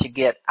wants them to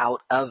get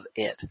out of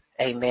it.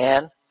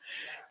 Amen.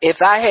 If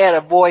I had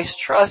a voice,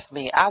 trust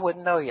me, I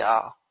wouldn't know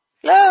y'all.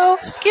 Hello,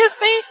 excuse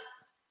me.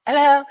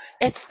 Hello,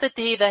 it's the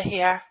diva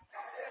here.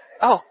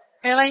 Oh,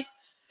 really?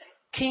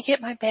 Can you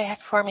get my bag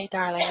for me,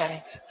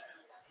 darling?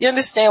 You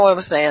understand what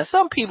I'm saying?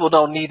 Some people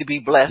don't need to be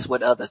blessed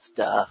with other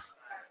stuff.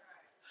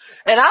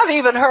 And I've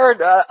even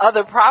heard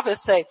other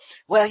prophets say,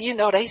 well,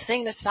 they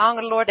sing the song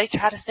of the Lord. They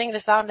try to sing the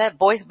song, that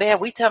voice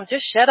bad. We tell them,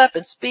 just shut up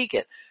and speak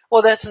it.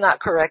 Well, that's not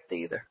correct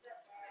either.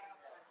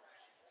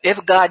 If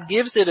God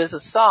gives it as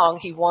a song,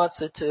 he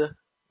wants it to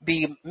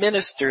be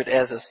ministered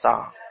as a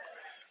song.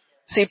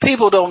 See,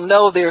 people don't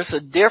know there's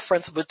a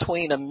difference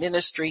between a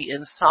ministry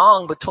in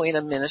song, between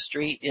a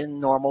ministry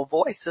in normal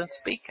voice and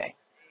speaking.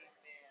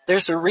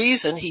 There's a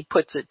reason he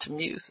puts it to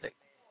music.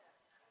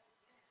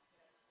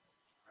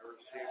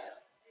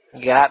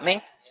 You got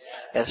me?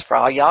 As for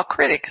all y'all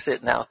critics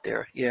sitting out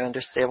there, you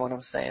understand what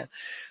I'm saying?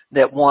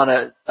 That want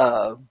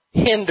to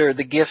hinder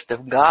the gift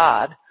of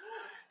God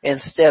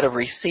instead of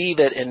receive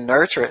it and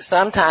nurture it.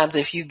 Sometimes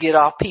if you get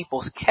off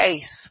people's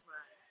case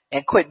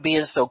and quit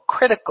being so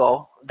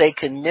critical, they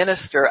can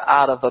minister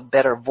out of a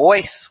better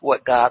voice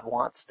what God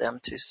wants them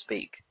to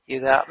speak.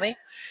 You got me?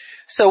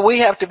 So we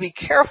have to be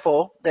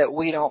careful that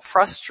we don't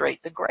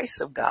frustrate the grace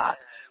of God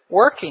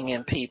working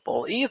in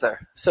people either.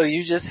 So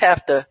you just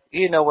have to,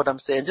 you know what I'm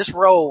saying, just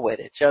roll with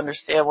it. You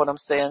understand what I'm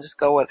saying? Just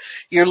go with it.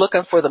 You're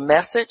looking for the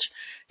message.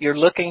 You're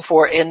looking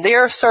for, and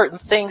there are certain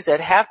things that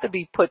have to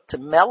be put to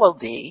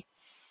melody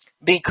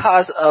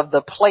because of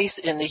the place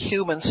in the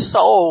human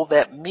soul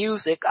that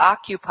music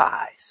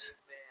occupies.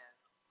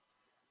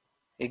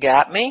 You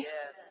got me?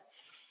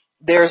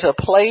 There's a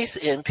place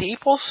in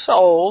people's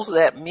souls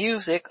that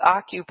music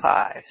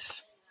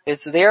occupies.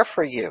 It's there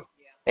for you.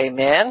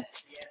 Amen?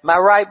 Am I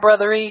right,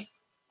 Brother E?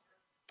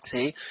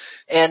 See?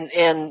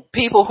 And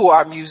people who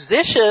are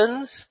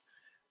musicians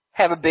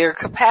have a bigger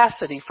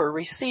capacity for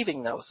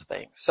receiving those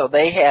things. So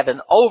they have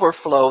an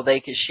overflow they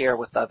can share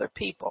with other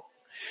people.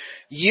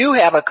 You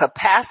have a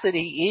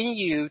capacity in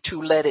you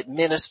to let it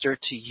minister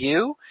to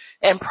you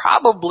and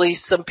probably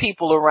some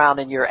people around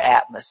in your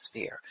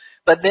atmosphere.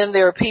 But then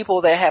there are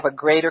people that have a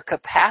greater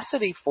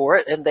capacity for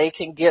it and they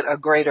can get a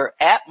greater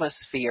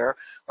atmosphere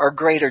or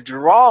greater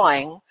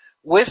drawing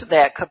with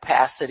that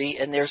capacity,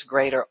 and there's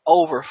greater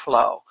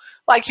overflow.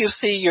 Like you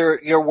see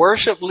your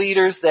worship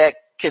leaders that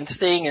can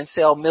sing and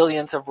sell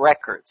millions of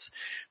records.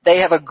 They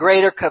have a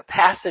greater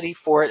capacity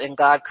for it and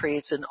God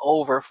creates an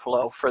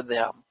overflow for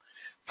them,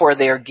 for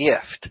their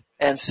gift.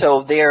 And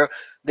so they're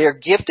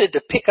gifted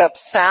to pick up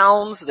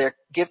sounds. They're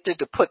gifted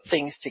to put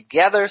things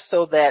together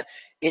so that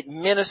it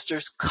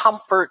ministers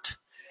comfort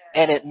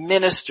and it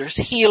ministers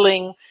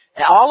healing.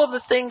 And all of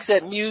the things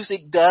that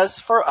music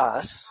does for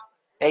us,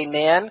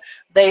 amen,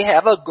 they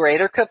have a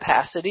greater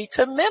capacity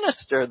to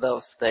minister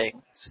those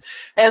things.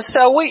 And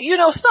so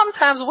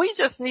sometimes we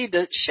just need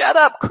to shut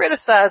up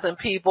criticizing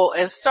people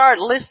and start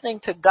listening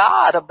to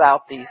God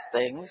about these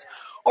things.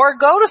 Or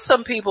go to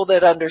some people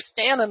that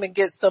understand them and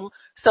get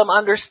some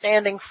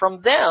understanding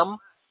from them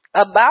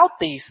about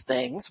these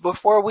things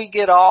before we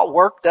get all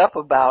worked up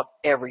about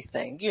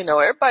everything.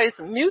 Everybody's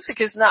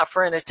music is not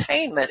for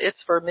entertainment.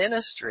 It's for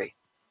ministry.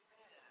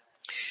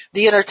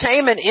 The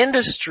entertainment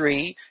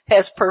industry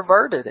has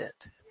perverted it.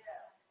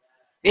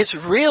 It's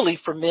really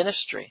for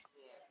ministry.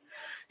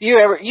 You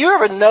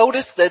ever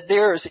notice that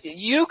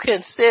you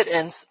can sit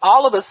and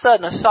all of a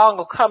sudden a song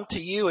will come to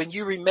you and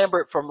you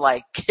remember it from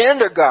like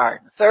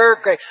kindergarten, third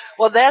grade.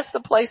 Well, that's the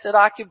place that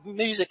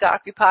music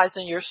occupies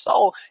in your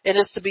soul, and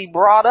it's to be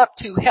brought up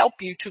to help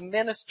you to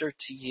minister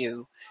to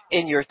you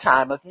in your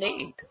time of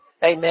need.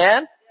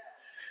 Amen?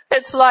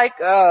 It's like,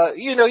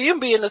 you can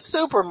be in the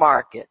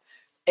supermarket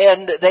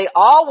and they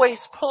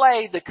always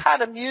play the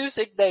kind of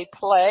music they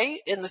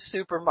play in the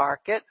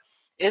supermarket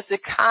is the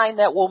kind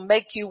that will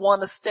make you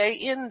want to stay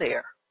in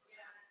there.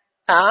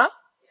 Huh?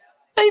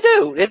 They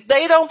do. If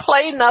they don't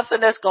play nothing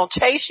that's going to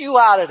chase you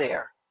out of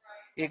there,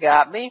 you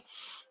got me?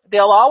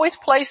 They'll always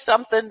play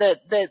something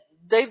that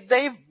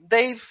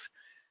they've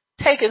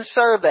taken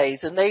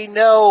surveys and they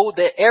know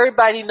that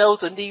everybody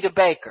knows Anita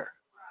Baker.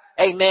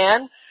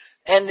 Amen?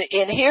 And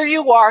here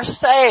you are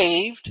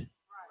saved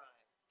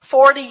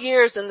 40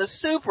 years in the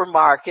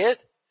supermarket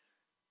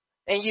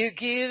and you're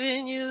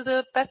giving you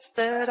the best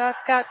that I've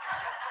got.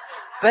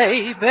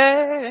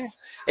 baby.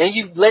 And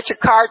you let your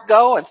cart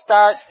go and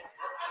start,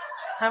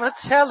 I'm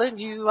telling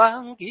you,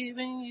 I'm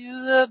giving you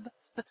the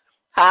best.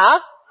 Huh?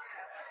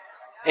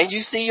 And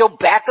you see your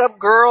backup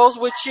girls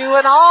with you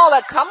and all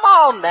that. Come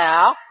on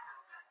now.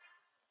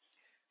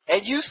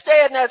 And you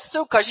stay in that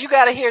suit because you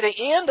got to hear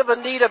the end of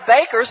Anita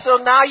Baker. So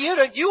now you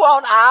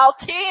on aisle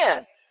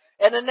 10.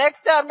 And the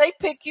next time they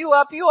pick you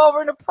up, you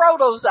over in the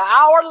Protos an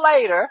hour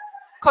later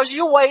because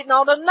you waiting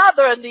on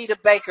another Anita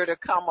Baker to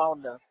come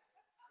on the.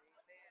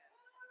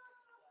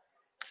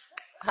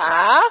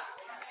 Huh?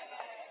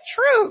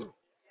 True.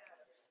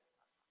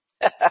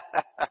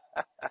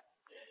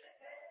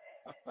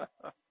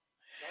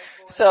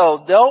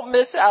 So don't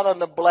miss out on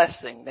the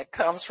blessing that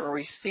comes from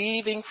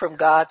receiving from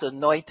God's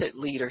anointed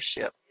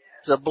leadership.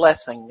 There's a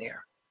blessing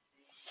there.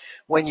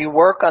 When you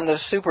work under the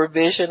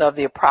supervision of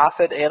the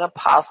prophet and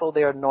apostle,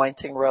 their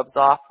anointing rubs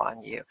off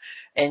on you.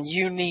 And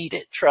you need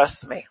it,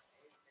 trust me.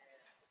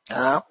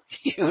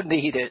 You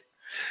need it.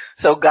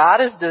 So God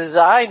has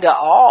designed it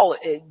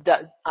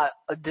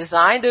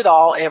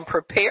all and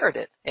prepared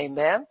it.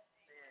 Amen.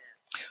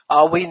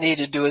 All we need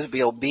to do is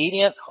be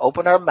obedient,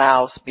 open our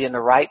mouths, be in the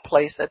right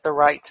place at the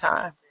right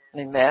time.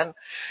 Amen.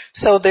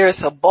 So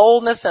there's a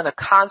boldness and a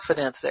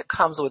confidence that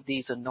comes with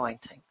these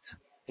anointings.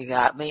 You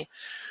got me?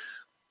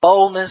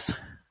 Boldness,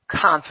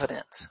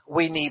 confidence.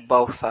 We need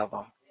both of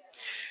them.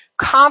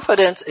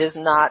 Confidence is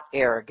not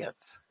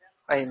arrogance.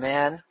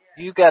 Amen.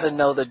 You got to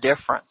know the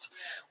difference.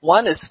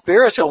 One is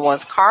spiritual,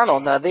 one's carnal.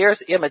 Now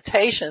there's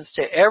imitations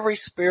to every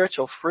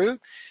spiritual fruit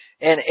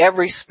and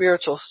every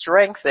spiritual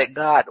strength that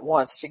God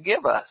wants to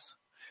give us.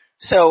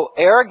 So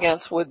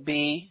arrogance would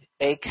be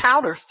a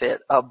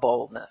counterfeit of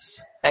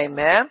boldness.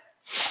 Amen.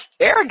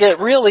 Arrogant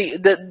really,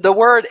 the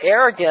word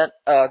arrogant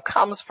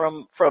comes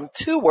from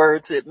two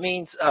words. It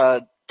means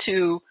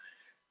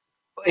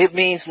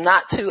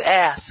not to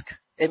ask.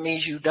 It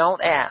means you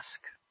don't ask.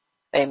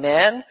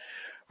 Amen.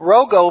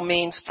 Rogo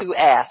means to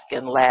ask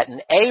in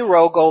Latin.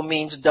 Arogo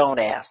means don't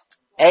ask.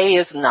 A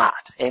is not.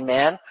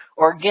 Amen.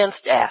 Or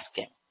against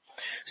asking.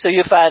 So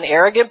you find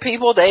arrogant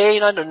people, they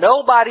ain't under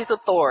nobody's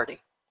authority.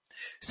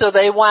 So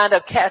they wind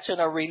up catching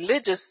a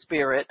religious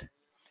spirit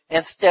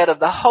instead of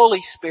the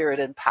Holy Spirit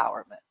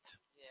empowerment.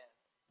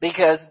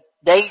 Because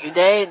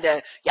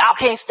y'all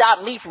can't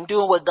stop me from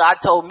doing what God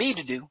told me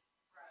to do.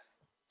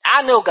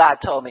 I know God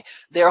told me.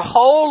 Their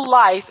whole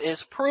life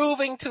is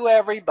proving to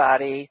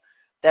everybody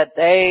that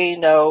they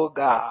know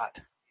God.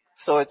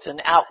 So it's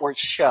an outward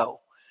show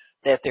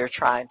that they're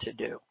trying to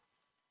do.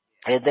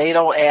 And they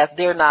don't ask,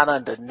 they're not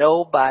under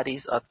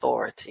nobody's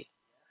authority.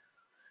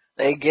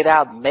 They get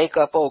out and make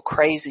up old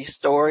crazy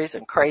stories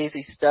and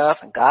crazy stuff,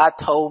 and God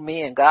told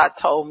me, and God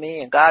told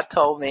me, and God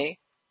told me.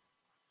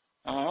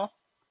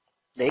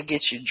 They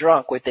get you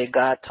drunk with their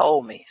God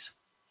told me's.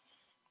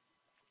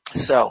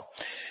 So,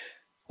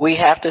 we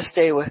have to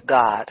stay with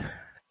God.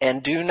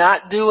 And do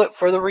not do it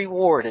for the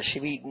reward.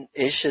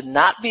 It should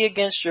not be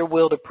against your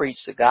will to preach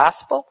the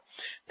gospel.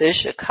 This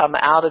should come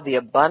out of the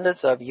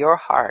abundance of your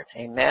heart.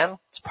 Amen.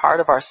 It's part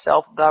of our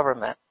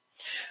self-government.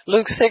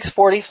 Luke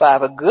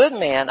 6:45, a good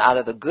man out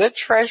of the good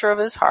treasure of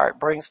his heart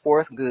brings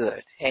forth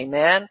good.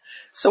 Amen.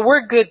 So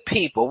we're good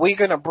people. We're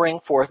going to bring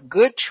forth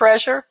good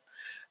treasure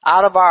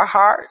out of our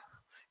heart.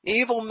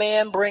 Evil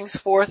man brings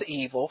forth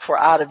evil, for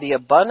out of the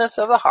abundance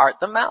of the heart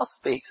the mouth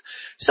speaks.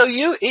 So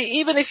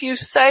even if you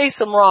say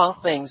some wrong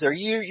things, or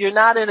you're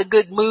not in a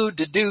good mood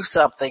to do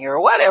something, or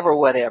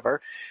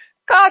whatever,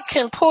 God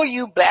can pull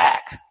you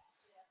back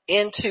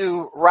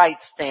into right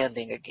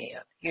standing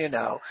again.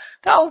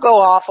 Don't go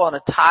off on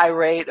a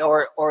tirade,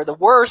 or the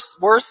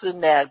worse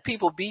than that,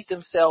 people beat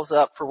themselves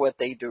up for what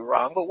they do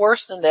wrong, but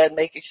worse than that,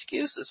 make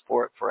excuses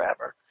for it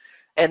forever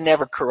and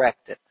never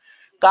correct it.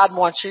 God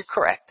wants you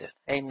corrected.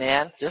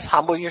 Amen. Just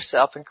humble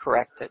yourself and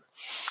correct it.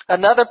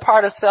 Another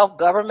part of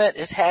self-government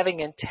is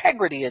having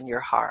integrity in your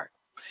heart.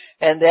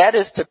 And that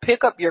is to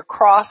pick up your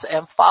cross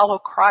and follow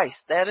Christ.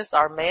 That is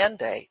our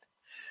mandate.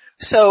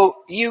 So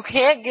you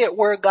can't get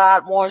where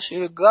God wants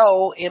you to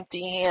go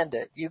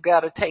empty-handed. You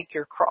got to take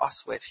your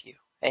cross with you.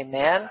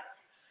 Amen.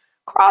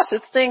 Cross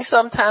is things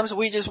sometimes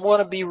we just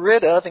want to be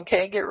rid of and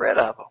can't get rid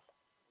of them.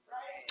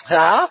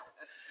 Huh?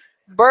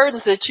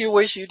 Burdens that you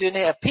wish you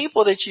didn't have.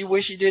 People that you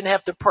wish you didn't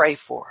have to pray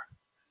for.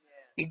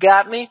 You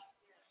got me?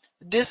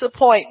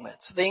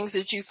 Disappointments. Things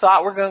that you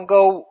thought were going to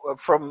go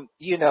from,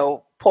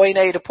 point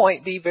A to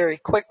point B very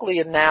quickly,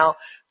 and now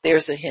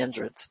there's a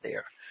hindrance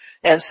there.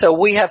 And so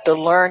we have to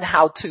learn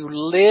how to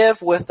live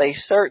with a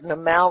certain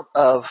amount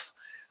of,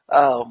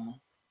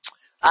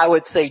 I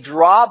would say,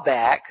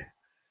 drawback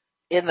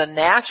in the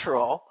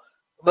natural,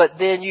 but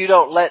then you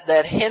don't let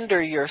that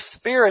hinder your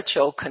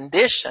spiritual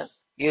condition.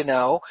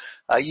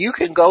 You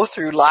can go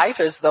through life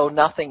as though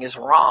nothing is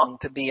wrong,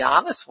 to be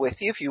honest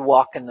with you, if you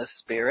walk in the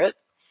Spirit.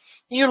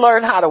 You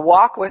learn how to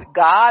walk with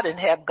God and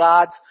have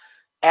God's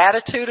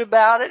attitude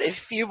about it. If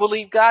you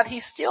believe God,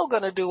 He's still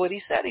going to do what He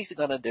said He's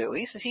going to do.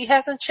 He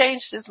hasn't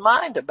changed His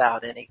mind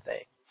about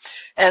anything.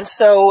 And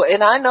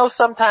I know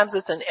sometimes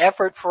it's an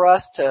effort for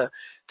us to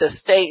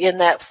stay in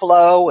that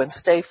flow and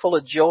stay full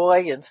of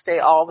joy and stay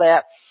all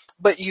that.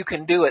 but you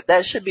can do it.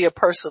 That should be a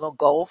personal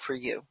goal for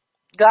you.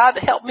 God,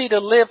 help me to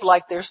live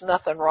like there's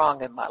nothing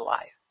wrong in my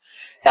life.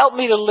 Help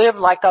me to live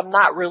like I'm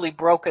not really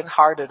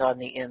brokenhearted on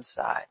the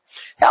inside.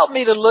 Help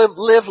me to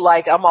live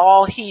like I'm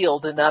all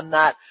healed and I'm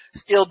not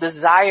still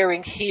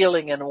desiring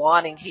healing and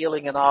wanting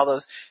healing and all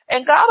those.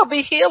 And God will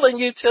be healing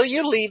you till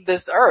you leave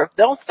this earth.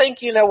 Don't think,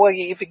 well,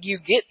 if you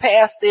get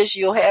past this,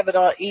 you'll have it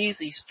on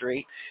easy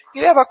street.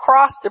 You have a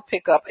cross to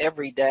pick up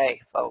every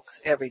day, folks,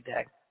 every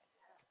day.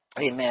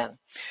 Amen.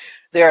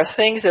 There are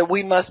things that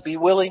we must be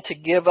willing to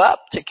give up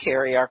to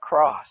carry our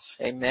cross.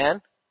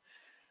 Amen.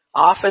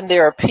 Often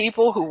there are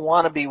people who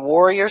want to be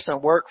warriors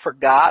and work for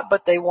God,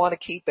 but they want to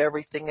keep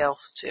everything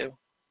else too.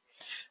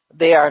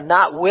 They are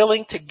not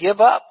willing to give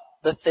up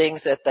the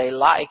things that they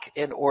like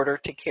in order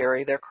to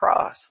carry their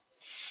cross.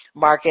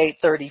 Mark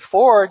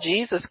 8:34,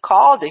 Jesus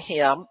called to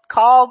him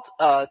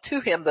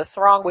the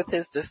throng with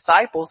his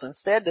disciples and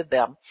said to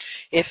them,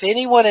 if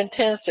anyone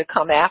intends to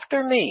come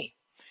after me,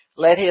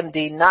 let him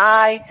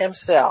deny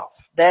himself.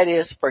 That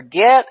is,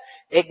 forget,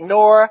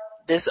 ignore,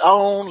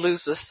 disown,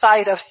 lose the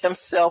sight of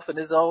himself and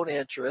his own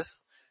interests.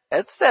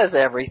 That says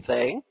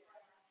everything.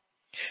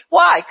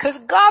 Why? Because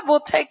God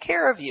will take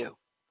care of you.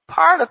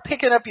 Part of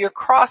picking up your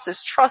cross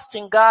is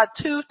trusting God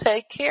to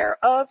take care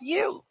of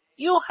you.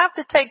 You don't have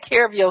to take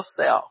care of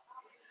yourself.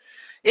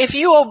 If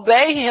you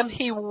obey him,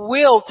 he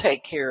will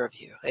take care of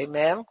you.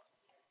 Amen.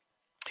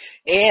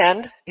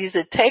 And he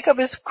said, take up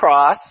his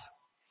cross,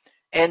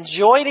 and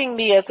joining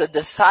me as a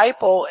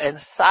disciple and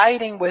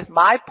siding with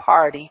my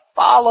party,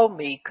 follow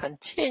me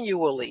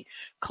continually,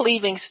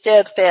 cleaving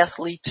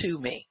steadfastly to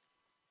me.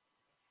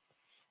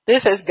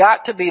 This has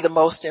got to be the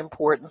most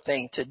important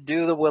thing, to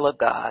do the will of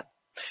God.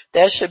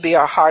 That should be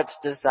our heart's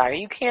desire.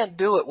 You can't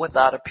do it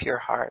without a pure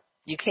heart.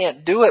 You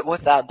can't do it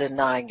without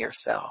denying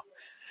yourself.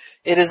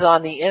 It is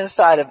on the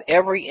inside of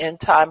every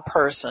end-time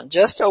person.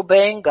 Just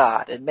obeying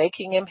God and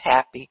making him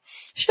happy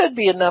should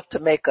be enough to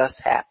make us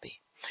happy.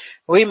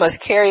 We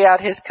must carry out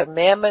his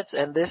commandments,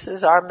 and this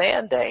is our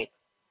mandate.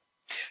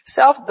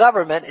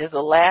 Self-government is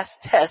the last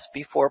test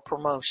before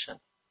promotion.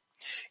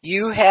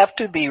 You have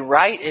to be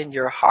right in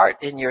your heart,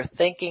 in your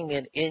thinking,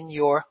 and in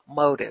your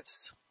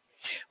motives.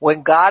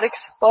 When God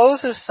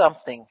exposes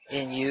something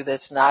in you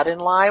that's not in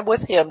line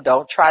with him,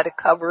 don't try to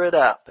cover it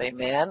up.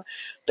 Amen.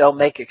 Don't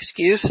make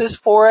excuses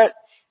for it.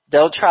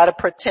 Don't try to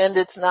pretend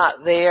it's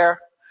not there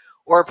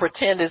or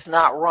pretend it's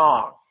not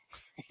wrong.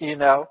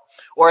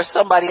 Or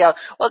somebody else.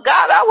 Well,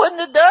 God, I wouldn't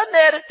have done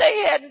that if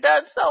they hadn't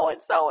done so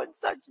and so and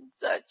such and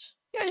such.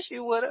 Yes,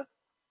 you would have.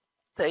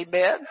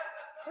 Amen.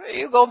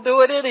 You're going to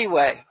do it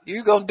anyway.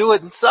 You're going to do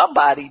it and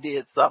somebody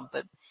did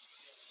something.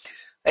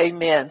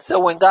 Amen. So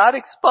when God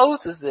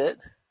exposes it,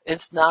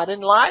 it's not in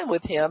line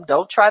with him.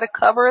 Don't try to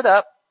cover it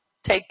up.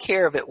 Take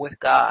care of it with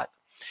God.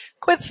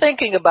 Quit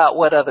thinking about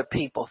what other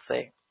people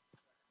think.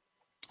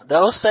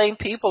 Those same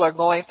people are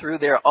going through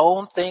their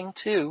own thing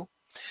too.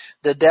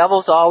 The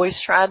devil's always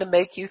trying to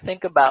make you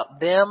think about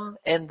them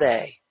and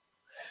they,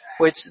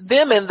 which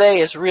them and they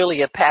is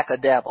really a pack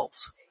of devils.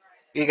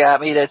 You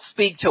got me? That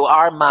speak to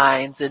our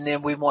minds and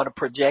then we want to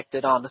project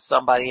it onto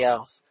somebody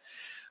else.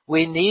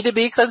 We need to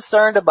be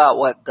concerned about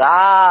what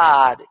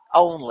God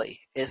only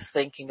is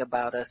thinking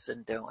about us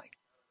and doing.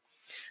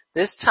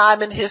 This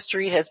time in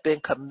history has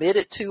been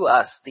committed to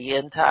us, the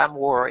end time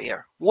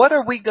warrior. What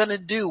are we going to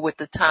do with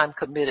the time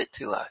committed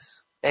to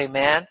us?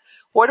 Amen.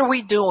 What are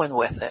we doing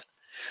with it?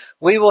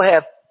 We will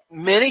have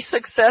many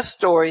success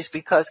stories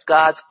because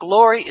God's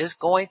glory is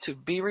going to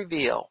be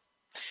revealed.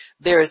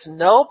 There is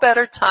no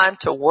better time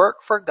to work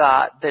for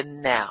God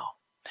than now,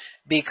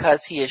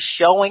 because he is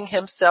showing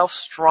himself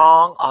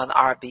strong on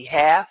our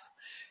behalf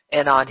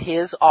and on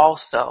his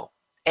also.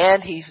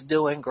 And he's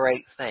doing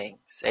great things.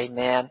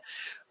 Amen.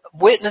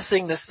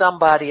 Witnessing to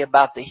somebody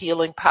about the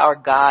healing power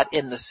of God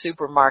in the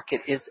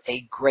supermarket is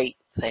a great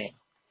thing.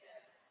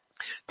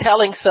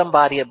 Telling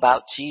somebody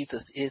about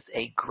Jesus is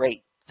a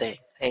great thing.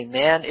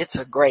 Amen. It's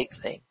a great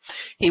thing.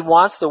 He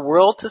wants the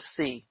world to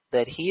see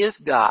that he is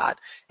God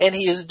and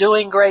he is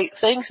doing great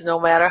things no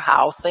matter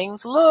how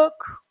things look.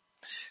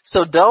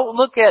 So don't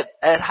look at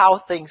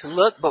how things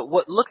look, but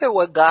look at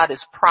what God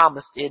has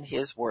promised in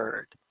his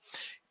word.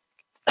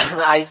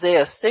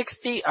 Isaiah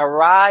 60,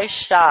 arise,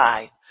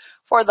 shine,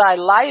 for thy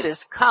light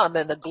is come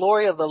and the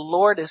glory of the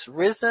Lord is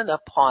risen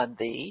upon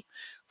thee.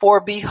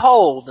 For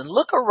behold, and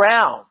look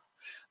around,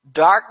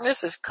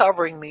 darkness is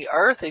covering the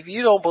earth. If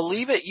you don't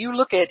believe it, you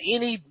look at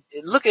any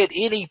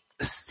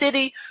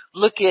city,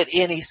 look at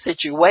any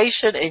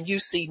situation, and you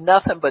see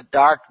nothing but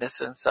darkness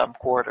in some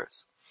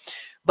quarters.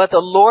 But the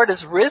Lord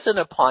is risen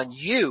upon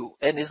you,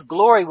 and his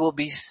glory will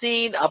be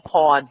seen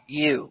upon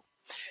you.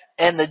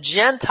 And the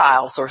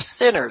Gentiles or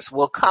sinners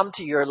will come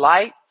to your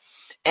light,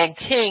 and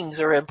kings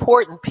or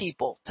important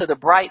people to the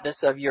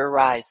brightness of your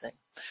rising.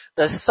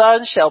 The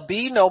sun shall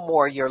be no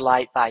more your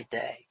light by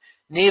day,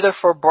 neither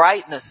for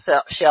brightness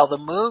shall the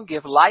moon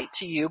give light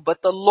to you,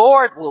 but the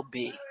Lord will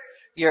be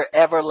your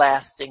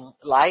everlasting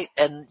light,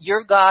 and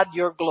your God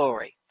your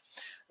glory.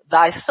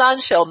 Thy sun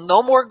shall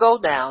no more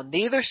go down,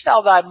 neither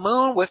shall thy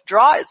moon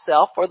withdraw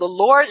itself, for the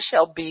Lord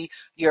shall be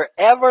your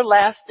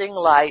everlasting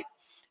light,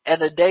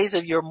 and the days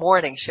of your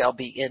mourning shall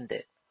be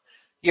ended.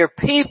 Your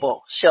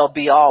people shall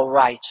be all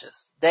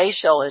righteous. They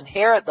shall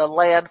inherit the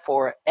land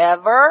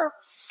forever,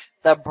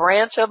 the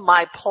branch of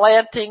my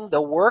planting,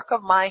 the work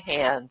of my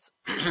hands,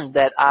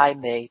 that I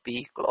may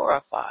be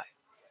glorified.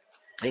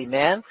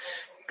 Amen.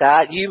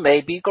 God, you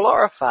may be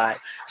glorified.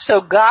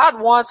 So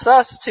God wants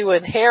us to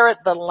inherit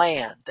the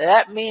land.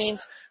 That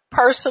means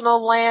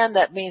personal land.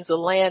 That means the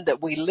land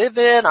that we live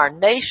in, our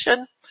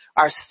nation,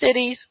 our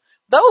cities.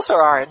 Those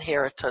are our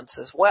inheritance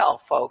as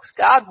well, folks.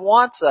 God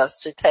wants us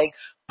to take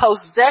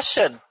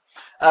possession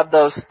of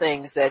those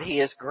things that he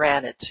has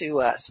granted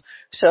to us.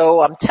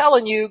 So I'm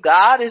telling you,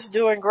 God is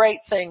doing great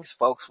things,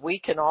 folks. We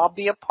can all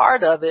be a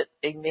part of it.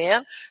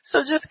 Amen. So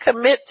just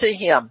commit to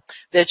him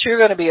that you're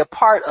going to be a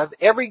part of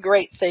every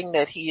great thing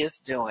that he is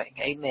doing.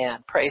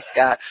 Amen. Praise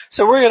God.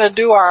 So we're going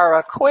to do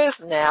our quiz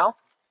now.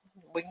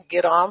 We can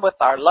get on with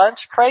our lunch.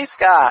 Praise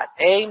God.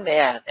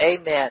 Amen.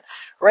 Amen.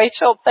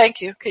 Rachel,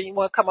 thank you. Can you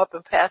want to come up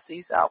and pass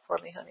these out for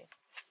me, honey?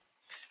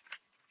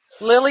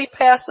 Lily,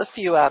 pass a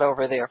few out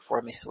over there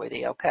for me,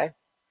 sweetie, okay?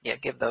 Yeah,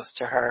 give those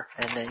to her,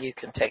 and then you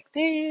can take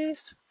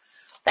these.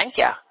 Thank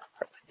you.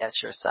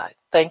 That's your side.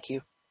 Thank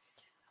you.